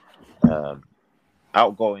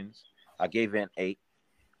 Outgoings, I gave it an 8.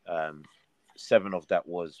 7 of that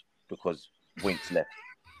was because Winks left.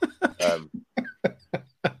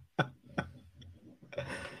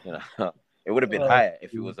 It would have been higher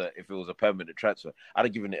if it was a permanent transfer. I'd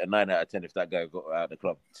have given it a 9 out of 10 if that guy got out of the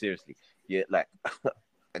club. Seriously, yeah, like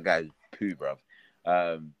that guy's poo, bruv.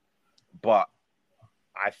 But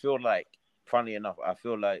I feel like, funnily enough,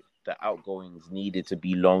 the outgoings needed to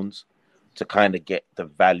be loans to kind of get the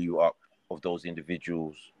value up of those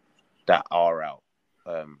individuals that are out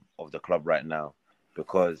of the club right now,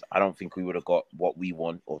 because I don't think we would have got what we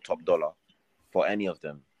want or top dollar for any of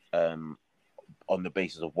them on the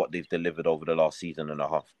basis of what they've delivered over the last season and a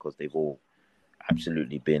half, because they've all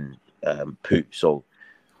absolutely been poo. So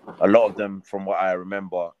a lot of them, from what I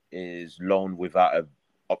remember, is loan without an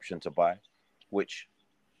option to buy, which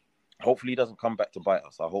hopefully doesn't come back to bite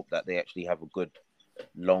us. I hope that they actually have a good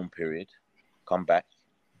loan period, come back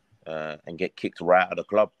and get kicked right out of the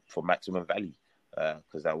club for maximum value,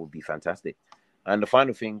 because that would be fantastic. And the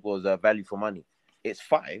final thing was value for money. It's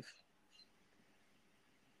 5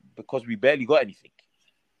 because we barely got anything.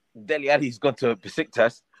 Dele Alli's gone to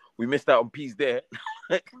Besiktas. We missed out on P's there.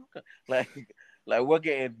 like we're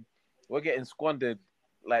getting squandered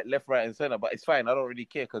like left, right, and center. But it's fine. I don't really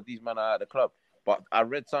care because these men are at the club. But I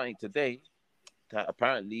read something today that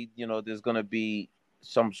apparently, there's gonna be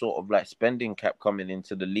some sort of like spending cap coming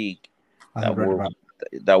into the league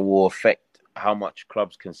that will affect how much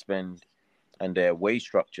clubs can spend and their wage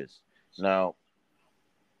structures. Now,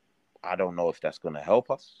 I don't know if that's going to help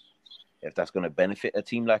us, if that's going to benefit a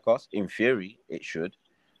team like us. In theory, it should.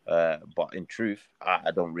 But in truth, I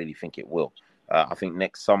don't really think it will. I think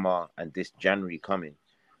next summer and this January coming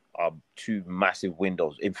are 2 massive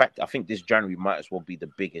windows. In fact, I think this January might as well be the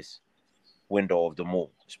biggest window of them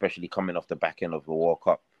all, especially coming off the back end of the World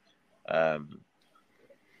Cup.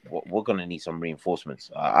 We're going to need some reinforcements.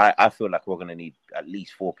 I feel like we're going to need at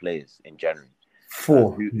least 4 players in January.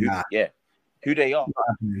 4? Yeah. Who they are,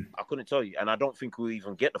 I couldn't tell you. And I don't think we'll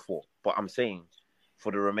even get the 4. But I'm saying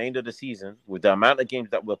for the remainder of the season, with the amount of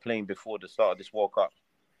games that we're playing before the start of this World Cup,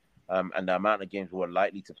 and the amount of games we're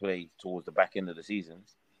likely to play towards the back end of the season,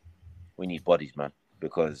 we need bodies, man.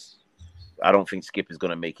 Because I don't think Skip is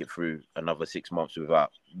going to make it through another 6 months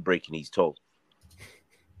without breaking his toe.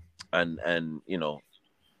 And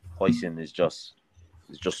hoisin is just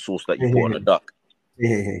sauce that you put on a duck.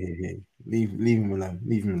 Yeah. Leave him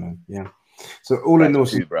alone. Yeah. So all in all,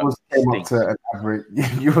 yours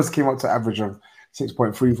came up to average of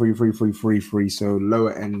 6.33333, so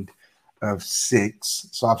lower end of 6.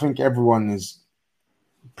 So I think everyone is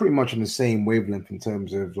pretty much on the same wavelength in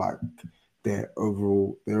terms of like their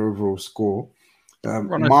overall score.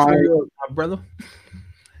 My brother.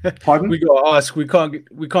 Pardon? We got to ask. We can't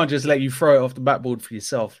just let you throw it off the backboard for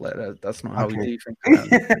yourself. Like that's not how we do things.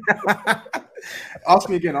 Ask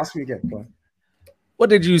me again. Go on. What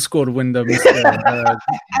did you score to win the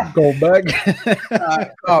Goldberg?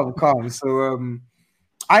 Calm. So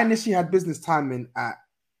I initially had business timing at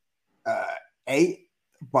 8,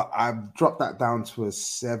 but I've dropped that down to a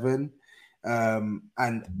 7.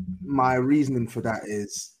 And my reasoning for that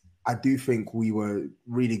is I do think we were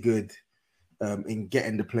really good in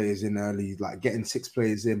getting the players in early, like getting 6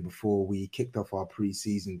 players in before we kicked off our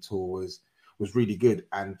pre-season tour was really good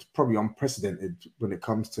and probably unprecedented when it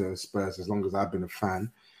comes to Spurs, as long as I've been a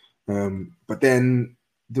fan. But then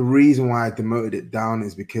the reason why I demoted it down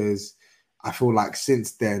is because I feel like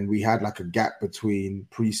since then we had like a gap between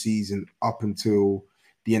pre-season up until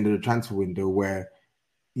the end of the transfer window where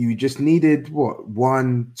you just needed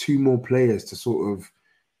 1-2 more players to sort of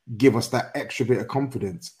give us that extra bit of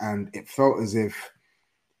confidence. And it felt as if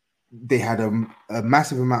they had a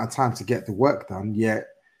massive amount of time to get the work done, yet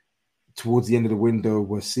towards the end of the window,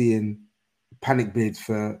 we're seeing panic bids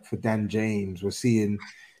for Dan James. We're seeing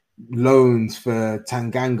loans for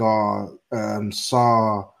Tanganga,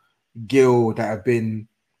 Sarr, Gill that have been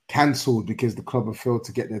cancelled because the club have failed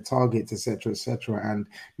to get their targets, etc., etc. And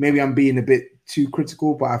maybe I'm being a bit too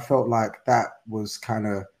critical, but I felt like that kind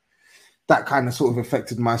of sort of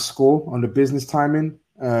affected my score on the business timing.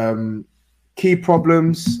 Key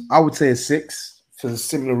problems, I would say a 6 for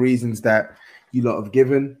similar reasons that you lot have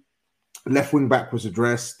given. Left wing back was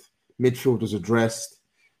addressed, midfield was addressed,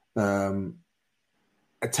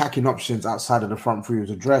 attacking options outside of the front three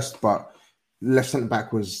was addressed, but left centre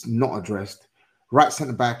back was not addressed. Right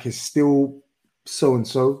centre back is still so and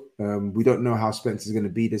so. We don't know how Spence is going to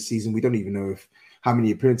be this season. We don't even know how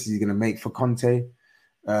many appearances he's going to make for Conte.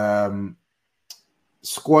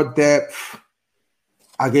 Squad depth,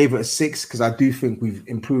 I gave it a 6 because I do think we've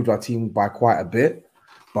improved our team by quite a bit,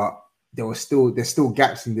 but there's still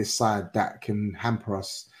gaps in this side that can hamper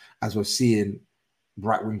us, as we're seeing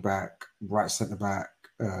right wing back, right centre back.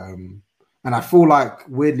 And I feel like,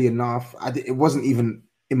 weirdly enough, it wasn't even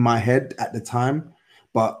in my head at the time,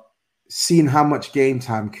 but seeing how much game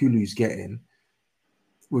time Kulu's getting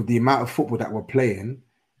with the amount of football that we're playing,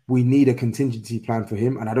 we need a contingency plan for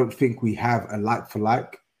him. And I don't think we have a like for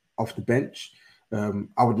like off the bench.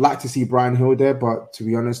 I would like to see Brian Hill there, but to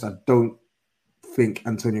be honest, I don't think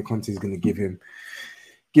Antonio Conte is going to give him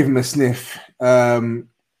a sniff.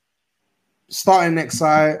 Starting next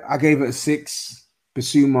side, I gave it a 6.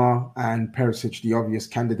 Bissouma and Perisic, the obvious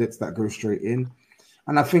candidates that go straight in.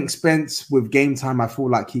 And I think Spence, with game time, I feel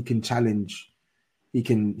like he can challenge. He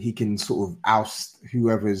can sort of oust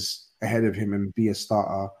whoever's ahead of him and be a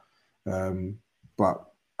starter. But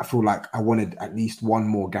I feel like I wanted at least one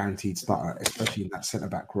more guaranteed starter, especially in that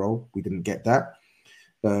centre-back role. We didn't get that.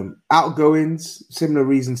 Outgoings, similar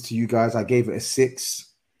reasons to you guys. I gave it a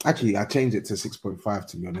 6. Actually, I changed it to 6.5,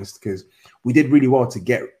 to be honest, because we did really well to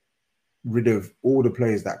get rid of all the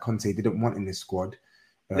players that Conte didn't want in this squad.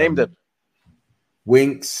 Name them.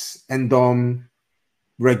 Winks, Endom,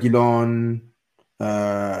 Reguilon.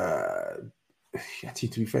 Actually,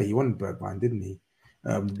 to be fair, he wanted Bergwijn, didn't he?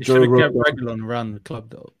 He should have kept Reguilon around the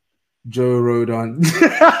club, though. Joe Rodon.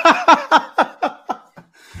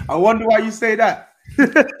 I wonder why you say that.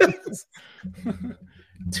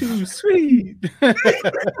 Too sweet.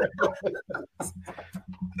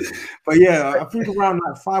 But yeah, I think around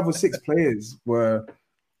like 5 or 6 players were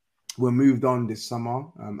moved on this summer,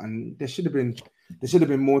 and there should have been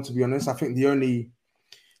more, to be honest. I think the only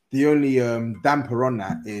damper on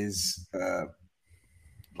that is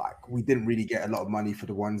like we didn't really get a lot of money for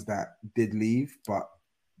the ones that did leave, but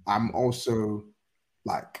I'm also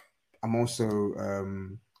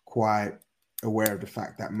quite aware of the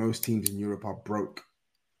fact that most teams in Europe are broke.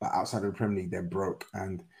 Like outside of the Premier League, they're broke,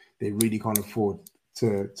 and they really can't afford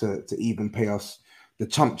to even pay us the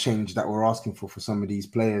chump change that we're asking for some of these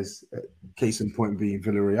players. Case in point being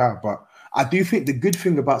Villarreal. But I do think the good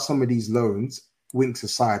thing about some of these loans, Winks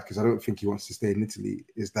aside, because I don't think he wants to stay in Italy,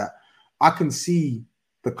 is that I can see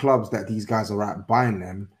the clubs that these guys are at buying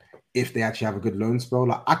them if they actually have a good loan spell.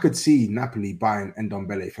 Like I could see Napoli buying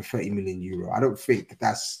Ndombele for 30 million euro. I don't think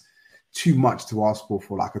that's too much to ask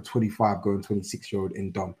for like a 25 going 26-year-old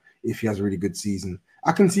Ndom if he has a really good season.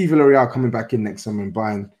 I can see Villarreal coming back in next summer and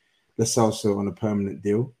buying Lo Celso on a permanent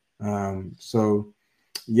deal. So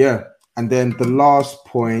yeah. And then the last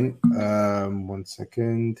point, one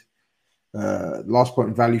second. Last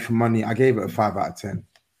point, value for money. I gave it a 5 out of 10.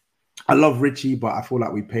 I love Richie, but I feel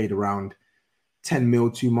like we paid around 10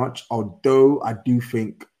 mil too much. Although I do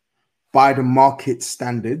think by the market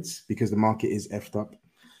standards, because the market is effed up,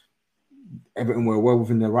 Everton were well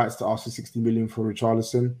within their rights to ask for 60 million for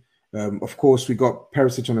Richarlison. Of course, we got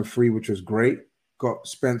Perisic on a free, which was great. Got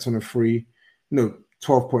Spence on a free,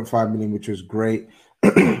 12.5 million, which was great.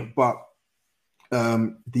 But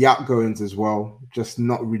the outgoings as well, just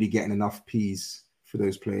not really getting enough P's for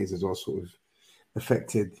those players as well, sort of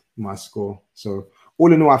affected my score. So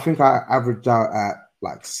all in all, I think I averaged out at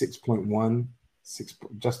like 6.1,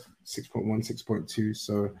 just 6.1, 6.2.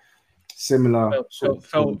 So similar.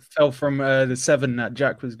 Fell from the 7 that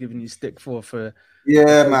Jack was giving you stick for.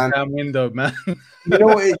 Yeah, man. Down window, man. You know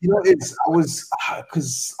what? I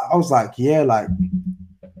was like, yeah, like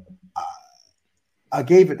I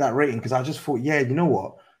gave it that rating because I just thought, yeah, you know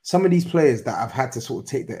what? Some of these players that I've had to sort of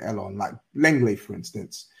take the L on, like Lenglet, for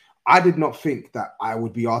instance, I did not think that I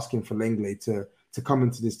would be asking for Lenglet to come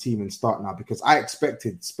into this team and start now because I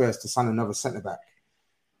expected Spurs to sign another centre back.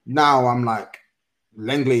 Now I'm like,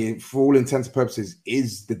 Lenglet, for all intents and purposes,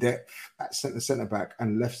 is the depth at centre back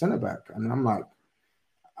and left centre back, and I'm like,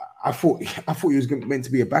 I thought he was meant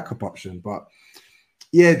to be a backup option, but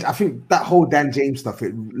yeah, I think that whole Dan James stuff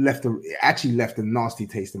it actually left a nasty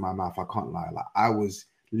taste in my mouth. I can't lie, like I was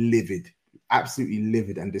livid absolutely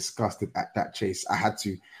livid and disgusted at that chase. I had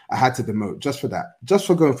to demote just for that, just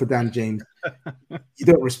for going for Dan James. You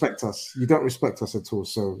don't respect us. You don't respect us at all.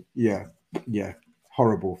 So yeah,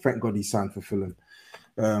 horrible. Thank God he signed for Fulham.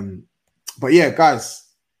 But yeah, guys,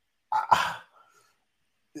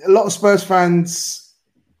 a lot of Spurs fans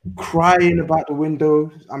crying about the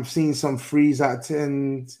window. I'm seeing some 3s out of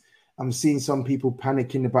 10s. I'm seeing some people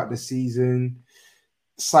panicking about the season.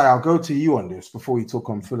 Sai, I'll go to you on this before we talk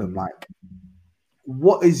on Fulham. Like,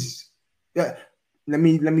 what is? Let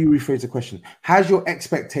me rephrase the question. Has your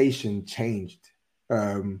expectation changed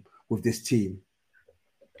with this team?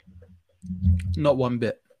 Not one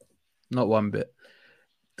bit. Not one bit.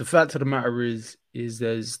 The fact of the matter is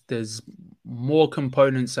there's more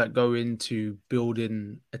components that go into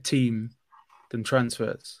building a team than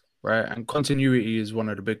transfers, right? And continuity is one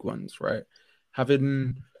of the big ones, right?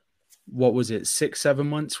 Having, 6-7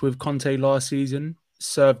 months with Conte last season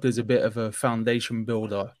served as a bit of a foundation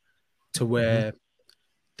builder to where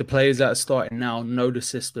the players that are starting now know the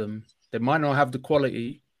system. They might not have the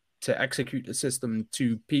quality to execute the system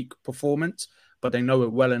to peak performance, but they know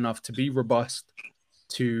it well enough to be robust,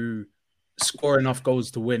 to score enough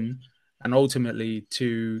goals to win, and ultimately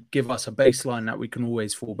to give us a baseline that we can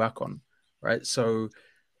always fall back on, right? So,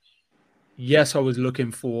 yes, I was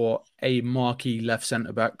looking for a marquee left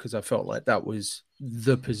centre-back because I felt like that was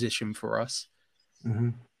the position for us. Mm-hmm.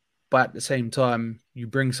 But at the same time, you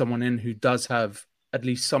bring someone in who does have at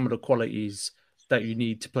least some of the qualities that you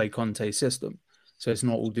need to play Conte's system. So it's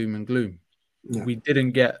not all doom and gloom. Yeah. We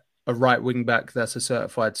didn't get a right wing back that's a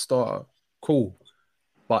certified starter. Cool.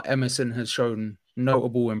 But Emerson has shown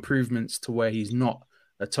notable improvements to where he's not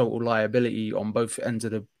a total liability on both ends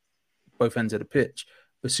of the pitch.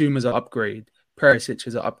 Basuma's an upgrade. Perisic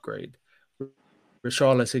is an upgrade.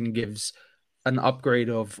 Richarlison gives an upgrade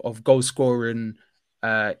of goal scoring,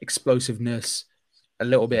 explosiveness, a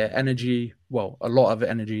little bit of energy, well, a lot of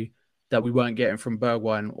energy that we weren't getting from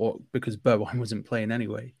Bergwijn, or because Bergwijn wasn't playing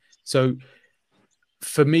anyway. So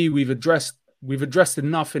for me, we've addressed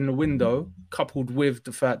enough in the window, coupled with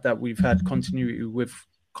the fact that we've had continuity with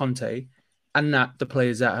Conte, and that the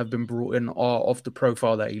players that have been brought in are of the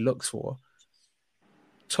profile that he looks for.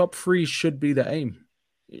 Top 3 should be the aim.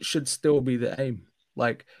 It should still be the aim.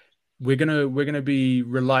 Like, we're gonna be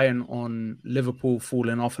reliant on Liverpool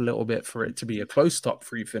falling off a little bit for it to be a close top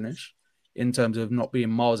 3 finish in terms of not being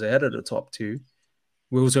miles ahead of the top 2.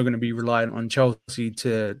 We're also going to be reliant on Chelsea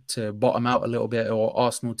to bottom out a little bit, or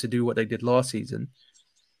Arsenal to do what they did last season.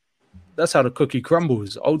 That's how the cookie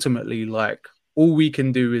crumbles. Ultimately, like, all we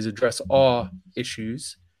can do is address our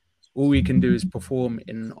issues. All we can do is perform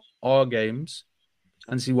in our games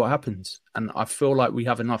and see what happens. And I feel like we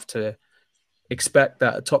have enough to expect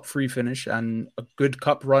that a top 3 finish and a good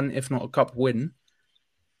cup run, if not a cup win,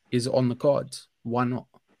 is on the cards. Why not?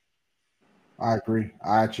 I agree.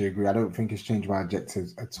 I actually agree. I don't think it's changed my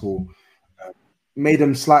objectives at all. Made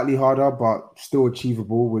them slightly harder, but still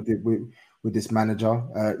achievable with this manager.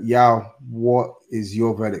 Yao, what is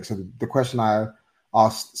your verdict? So the question I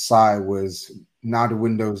asked Sai was, now the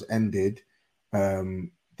window's ended,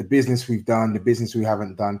 the business we've done, the business we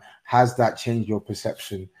haven't done, has that changed your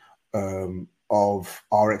perception of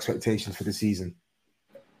our expectations for the season?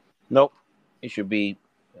 Nope. It should be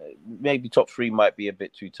maybe top 3 might be a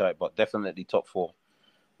bit too tight, but definitely top 4.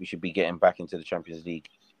 We should be getting back into the Champions League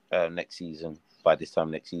next season, by this time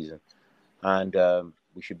next season. And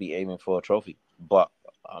we should be aiming for a trophy. But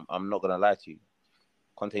I'm not going to lie to you.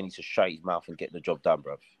 Conte needs to shut his mouth and get the job done,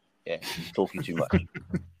 bruv. Yeah, he's talking too much.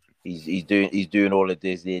 He's doing all of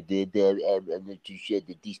this. I'm not too sure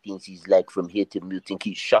the distance is like from here to Milton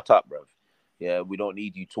Keynes. Shut up, bruv. Yeah, we don't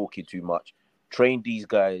need you talking too much. Train these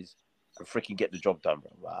guys and freaking get the job done,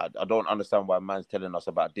 bro. I don't understand why man's telling us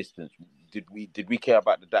about distance. Did we care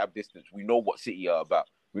about the damn distance? We know what City are about.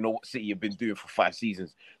 We know what City have been doing for 5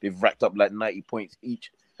 seasons. They've racked up like 90 points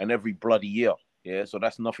each and every bloody year. Yeah, so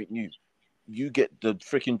that's nothing new. You get the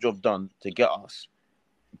freaking job done to get us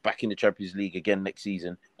back in the Champions League again next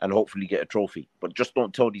season and hopefully get a trophy. But just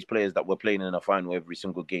don't tell these players that we're playing in a final every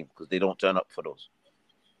single game, because they don't turn up for those.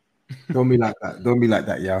 Don't be like that. Don't be like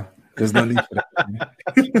that, yeah. There's no need for that.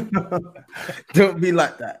 Don't be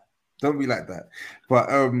like that. Don't be like that. But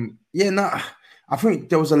I think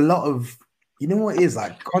there was a lot of, you know what it is,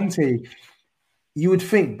 like Conte, you would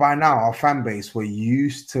think by now our fan base were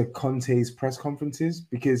used to Conte's press conferences,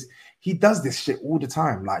 because he does this shit all the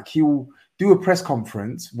time. Like, he'll do a press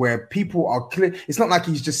conference where people are clear. It's not like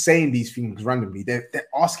he's just saying these things randomly. They're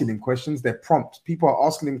asking him questions. They're prompts. People are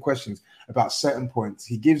asking him questions about certain points.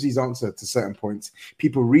 He gives his answer to certain points.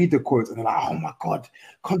 People read the quotes and they're like, "Oh my God,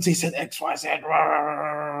 Conte said X, Y, Z." Rah,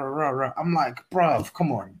 rah, rah, rah. I'm like, bruv,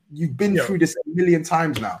 come on. You've been through this a million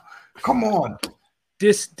times now. Come on.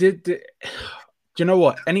 Do you know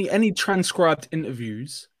what? Any transcribed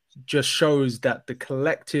interviews just shows that the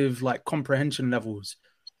collective comprehension levels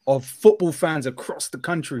of football fans across the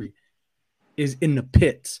country is in the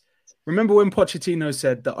pits. Remember when Pochettino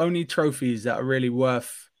said the only trophies that are really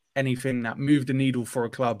worth anything that move the needle for a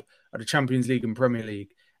club are the Champions League and Premier League,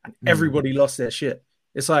 and everybody lost their shit.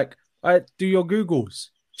 It's like, all right, do your Googles.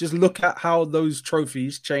 Just look at how those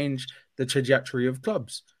trophies change the trajectory of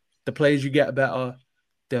clubs. The players you get are better.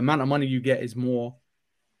 The amount of money you get is more.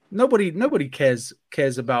 Nobody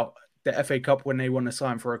cares about the FA Cup when they want to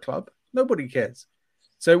sign for a club. Nobody cares.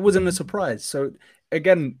 So it wasn't a surprise. So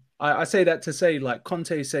again, I say that to say,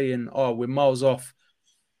 Conte saying, "Oh, we're miles off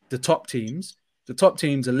the top teams." The top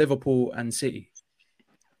teams are Liverpool and City.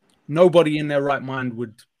 Nobody in their right mind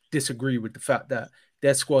would disagree with the fact that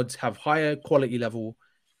their squads have higher quality level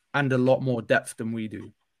and a lot more depth than we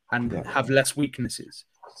do, and have less weaknesses.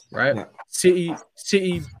 Right? Yeah.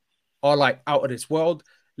 City are out of this world.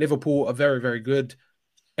 Liverpool are very, very good.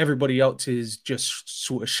 Everybody else is just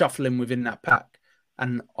sort of shuffling within that pack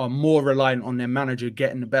and are more reliant on their manager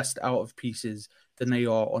getting the best out of pieces than they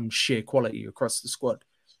are on sheer quality across the squad.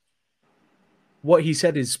 What he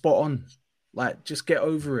said is spot on. Just get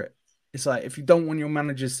over it. It's if you don't want your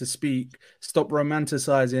managers to speak, stop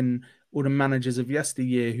romanticizing all the managers of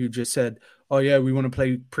yesteryear who just said, "Oh yeah, we want to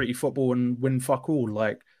play pretty football and win fuck all."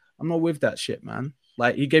 I'm not with that shit, man.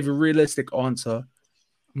 He gave a realistic answer.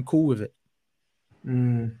 I'm cool with it.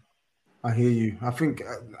 I hear you. I think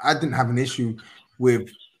I didn't have an issue with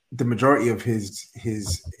the majority of his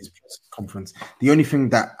press conference. The only thing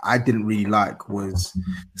that I didn't really like was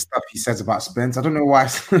the stuff he says about Spence. I don't know why.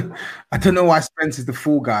 I don't know why Spence is the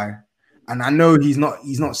fool guy, and I know he's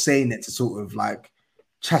not saying it to sort of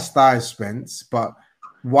chastise Spence, but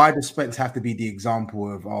why does Spence have to be the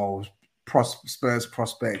example of Spurs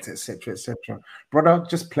prospect, etc., etc.? Brother,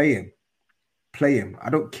 just play him. Play him. I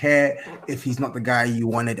don't care if he's not the guy you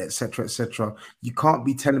wanted, etc., etc. You can't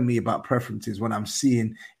be telling me about preferences when I'm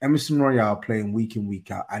seeing Emerson Royale playing week in,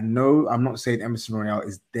 week out. I know I'm not saying Emerson Royale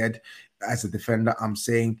is dead as a defender. I'm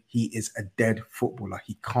saying he is a dead footballer.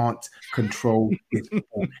 He can't control his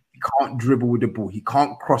ball. He can't dribble with the ball. He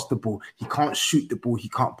can't cross the ball. He can't shoot the ball. He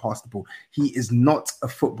can't pass the ball. He is not a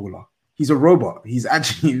footballer. He's a robot. He's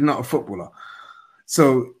actually not a footballer.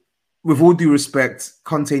 So, with all due respect,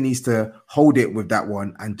 Conte needs to hold it with that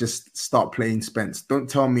one and just start playing Spence. Don't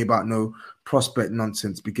tell me about no prospect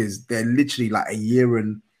nonsense, because they're literally a year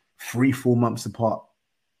and 3-4 months apart.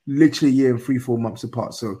 Literally a year and 3-4 months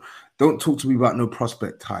apart. So don't talk to me about no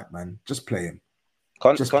prospect type, man. Just play him.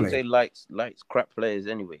 Conte likes crap players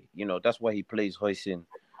anyway. That's why he plays Hoisin.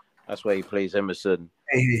 That's why he plays Emerson.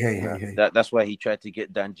 Hey. That's why he tried to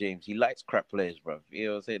get Dan James. He likes crap players, bro. You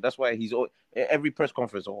know what I'm saying? That's why he's every press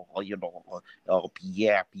conference.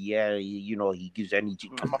 Pierre. He gives energy.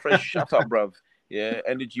 My friend, shut up, bro. Yeah,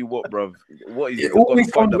 energy. What, bro? What is it?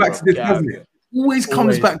 Always comes back to this, doesn't it? Always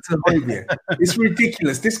comes back to Højbjerg. It's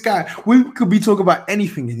ridiculous. This guy, we could be talking about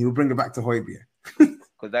anything, and he'll bring it back to Højbjerg.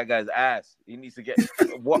 Because that guy's ass. He needs to get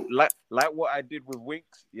what I did with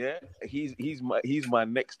Winks. Yeah, he's my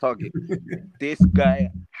next target. This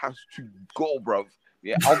guy has to go, bro.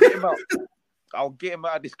 Yeah, I'll get him out. I'll get him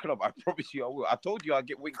out of this club. I promise you, I will. I told you I'll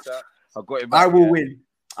get Winks out. I got him out. I will win.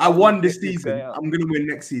 I won this season. I'm gonna win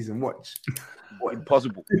next season. Watch.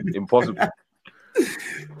 Impossible.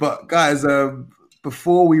 But guys,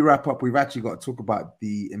 before we wrap up, we've actually got to talk about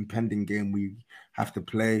the impending game we have to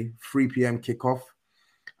play. 3 p.m. kickoff.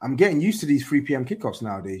 I'm getting used to these 3 p.m. kickoffs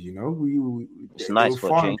nowadays. It's nice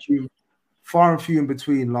for a change. Far and few in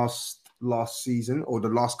between last season, or the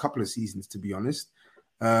last couple of seasons, to be honest.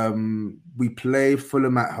 We play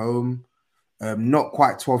Fulham at home. Not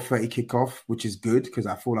quite 12:30 kickoff, which is good because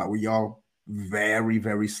I feel like we are very,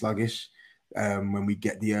 very sluggish when we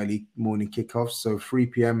get the early morning kickoffs. So 3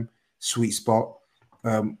 p.m. sweet spot.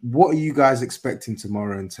 What are you guys expecting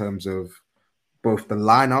tomorrow in terms of both the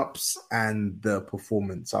lineups and the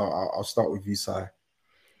performance? I'll start with you, Si.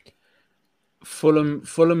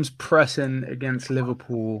 Fulham's pressing against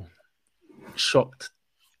Liverpool shocked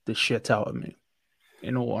the shit out of me,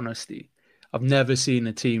 in all honesty. I've never seen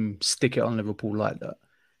a team stick it on Liverpool like that.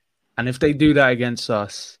 And if they do that against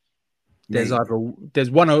us, there's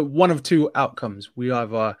one of two outcomes. We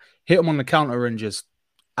either hit them on the counter and just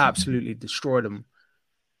absolutely destroy them,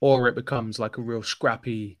 or it becomes like a real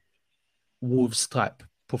scrappy Wolves type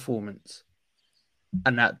performance.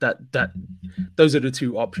 And that those are the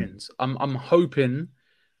two options. I'm hoping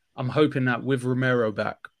that with Romero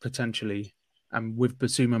back potentially, and with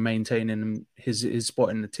Basuma maintaining his spot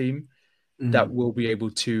in the team, that we'll be able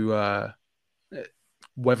to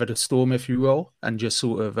weather the storm, if you will, and just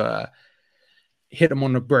sort of hit them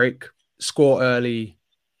on the break, score early,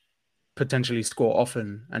 potentially score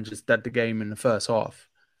often, and just dead the game in the first half.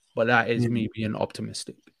 But that is me being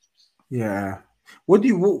optimistic. Yeah.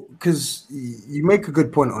 Because you make a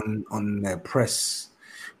good point on their press,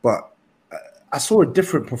 but I saw a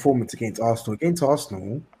different performance against Arsenal. Against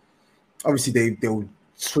Arsenal, obviously they'll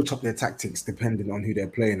switch up their tactics depending on who they're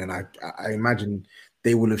playing, and I imagine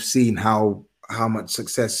they will have seen how much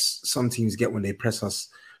success some teams get when they press us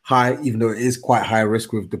high, even though it is quite high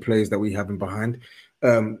risk with the players that we have in behind.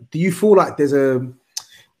 Do you feel like there's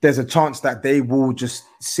a chance that they will just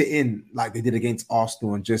sit in like they did against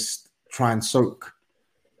Arsenal and just try and soak?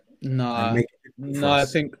 No, I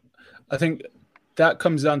think that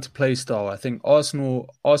comes down to play style. I think Arsenal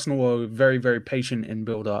are very, very patient in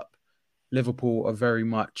build up. Liverpool are very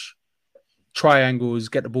much triangles,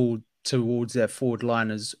 get the ball towards their forward line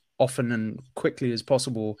as often and quickly as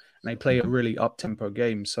possible, and they play a really up-tempo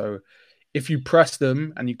game. So if you press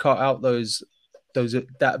them and you cut out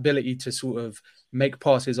that ability to sort of make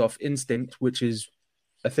passes off instinct, which is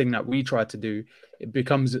a thing that we try to do, it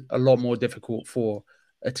becomes a lot more difficult for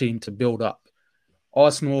a team to build up.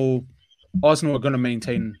 Arsenal are going to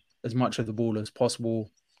maintain as much of the ball as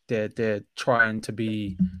possible. They're trying to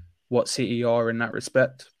be what City are in that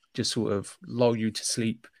respect, just sort of lull you to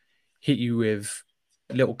sleep, hit you with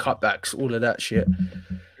little cutbacks, all of that shit.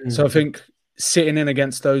 So I think sitting in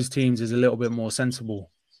against those teams is a little bit more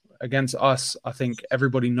sensible. Against us, I think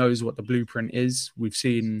everybody knows what the blueprint is. We've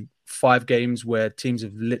seen 5 games where teams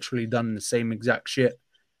have literally done the same exact shit,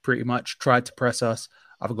 pretty much tried to press us,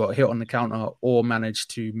 either got hit on the counter or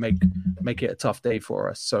managed to make it a tough day for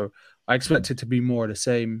us. So I expect it to be more of the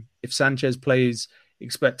same. If Sanchez plays,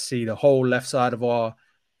 expect to see the whole left side of our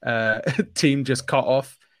team just cut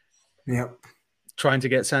off. Yep. Trying to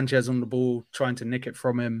get Sanchez on the ball, trying to nick it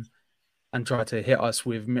from him, and try to hit us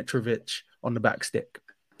with Mitrovic on the back stick.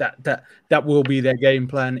 That will be their game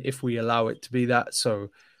plan if we allow it to be that. So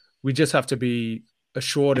we just have to be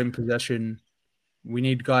assured in possession. We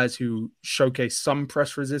need guys who showcase some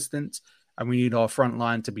press resistance, and we need our front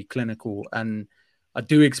line to be clinical. And I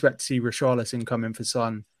do expect to see Richarlison come in for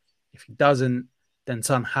Son. If he doesn't, then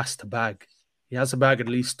Son has to bag. He has to bag at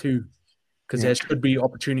least 2, because there should be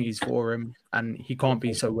opportunities for him, and he can't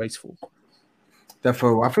be so wasteful.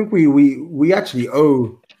 Therefore, I think we actually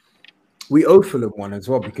owe Fulham one as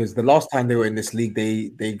well, because the last time they were in this league,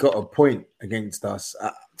 they got a point against us.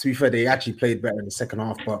 To be fair, they actually played better in the second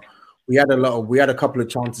half, but we had a couple of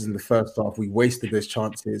chances in the first half. We wasted those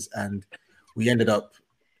chances, and we ended up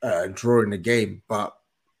drawing the game. But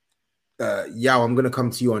Yao, I'm going to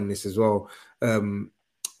come to you on this as well.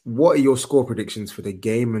 What are your score predictions for the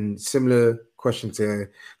game? And similar question to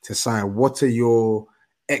Sion, what are your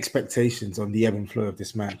expectations on the ebb and flow of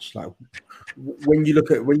this match? Like, when you look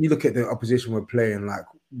at the opposition we're playing, like,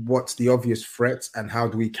 what's the obvious threats, and how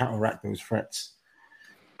do we counteract those threats?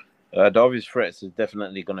 The obvious threats is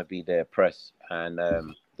definitely going to be their press and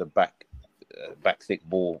the back thick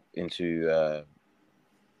ball into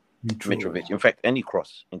Mitrovic. In fact, any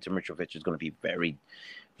cross into Mitrovic is going to be very,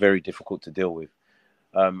 very difficult to deal with.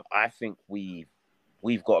 I think we've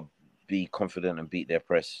got to be confident and beat their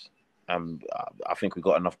press. I think we've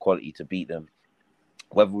got enough quality to beat them.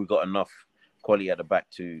 Whether we've got enough quality at the back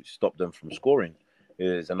to stop them from scoring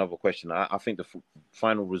is another question. I think the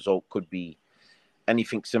final result could be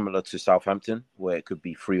anything similar to Southampton, where it could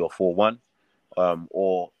be 3 or 4-1,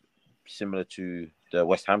 or similar to the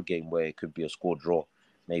West Ham game, where it could be a score draw,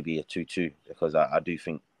 maybe a 2-2, because I do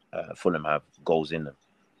think Fulham have goals in them.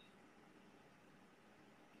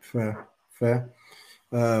 Fair.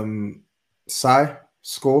 Sai,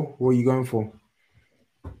 score, what are you going for?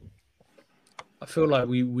 I feel like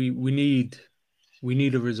we need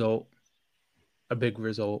a result, a big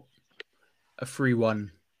result, a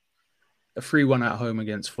 3-1. A 3-1 at home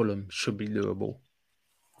against Fulham should be doable.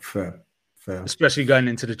 Fair. Especially going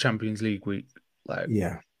into the Champions League week.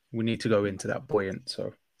 We need to go into that buoyant.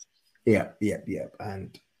 So, yeah.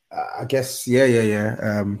 And I guess,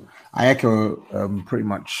 I echo pretty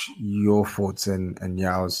much your thoughts and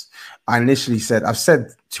Yao's. I've said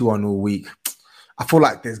 2-1 all week. I feel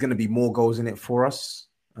like there's going to be more goals in it for us.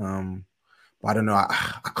 But I don't know.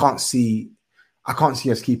 I can't see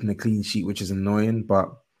us keeping a clean sheet, which is annoying. But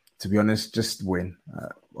to be honest, just win.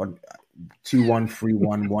 2-1,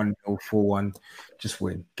 3-1, 1-0, 4-1. Just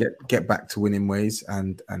win. Get back to winning ways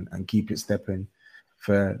and keep it stepping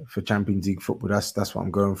for Champions League football. That's what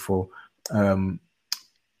I'm going for.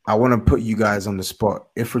 I want to put you guys on the spot.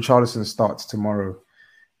 If Richarlison starts tomorrow,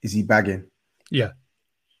 is he bagging? Yeah.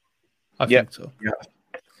 I think so.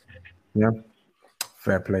 Yeah.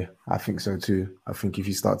 Fair play. I think so too. I think if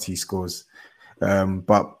he starts, he scores.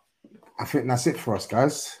 But I think that's it for us,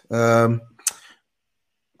 guys.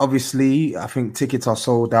 Obviously, I think tickets are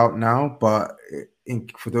sold out now. But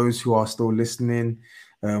for those who are still listening,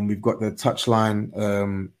 we've got the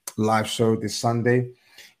Touchline live show this Sunday.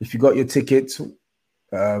 If you got your tickets,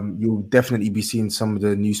 you'll definitely be seeing some of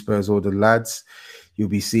the new Spurs or the lads. You'll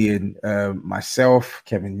be seeing myself,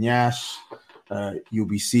 Kevin Nash. You'll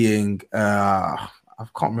be seeing I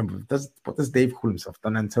can't remember. What does Dave call himself?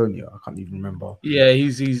 Dan Antonio. I can't even remember. Yeah,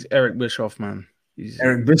 he's Eric Bischoff, man.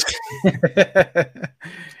 Eric Bischoff.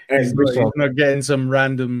 He's not getting some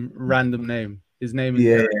random name. His name is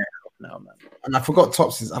Eric Bischoff now, man. And I forgot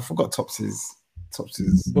Tops's.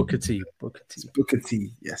 Booker T. Booker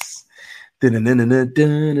T. Yes. Yeah,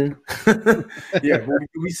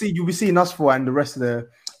 you'll be seeing us and the rest of the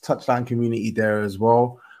Touchline community there as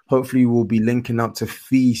well. Hopefully, we'll be linking up to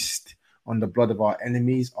feast on the blood of our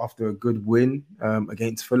enemies after a good win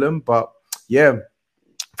against Fulham. But yeah,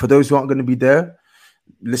 for those who aren't going to be there,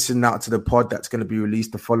 listen out to the pod that's going to be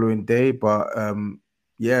released the following day. But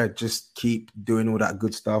yeah, just keep doing all that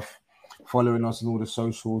good stuff. Following us on all the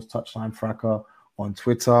socials, Touchline Fracas on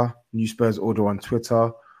Twitter, New Spurs Order on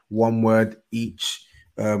Twitter. One word each.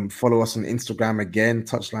 Follow us on Instagram again,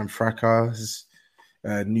 Touchline Fracas,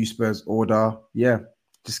 New Spurs Order. Yeah,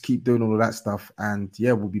 just keep doing all of that stuff. And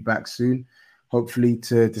yeah, we'll be back soon, hopefully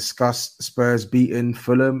to discuss Spurs beating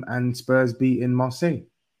Fulham and Spurs beating Marseille.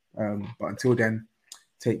 But until then,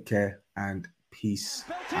 take care and peace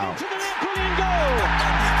out.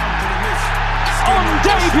 On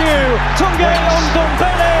debut, Tunge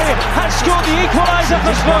Ndombele has scored the equaliser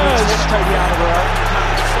for Spurs.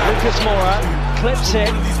 Lucas Moura clips it.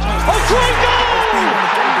 Oh, great goal!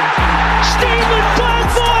 Stephen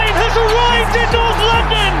Bergwijn has arrived in North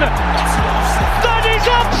London. That is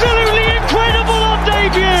absolutely incredible on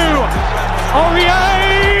debut.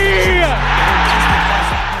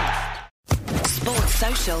 Sports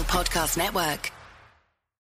Social Podcast Network.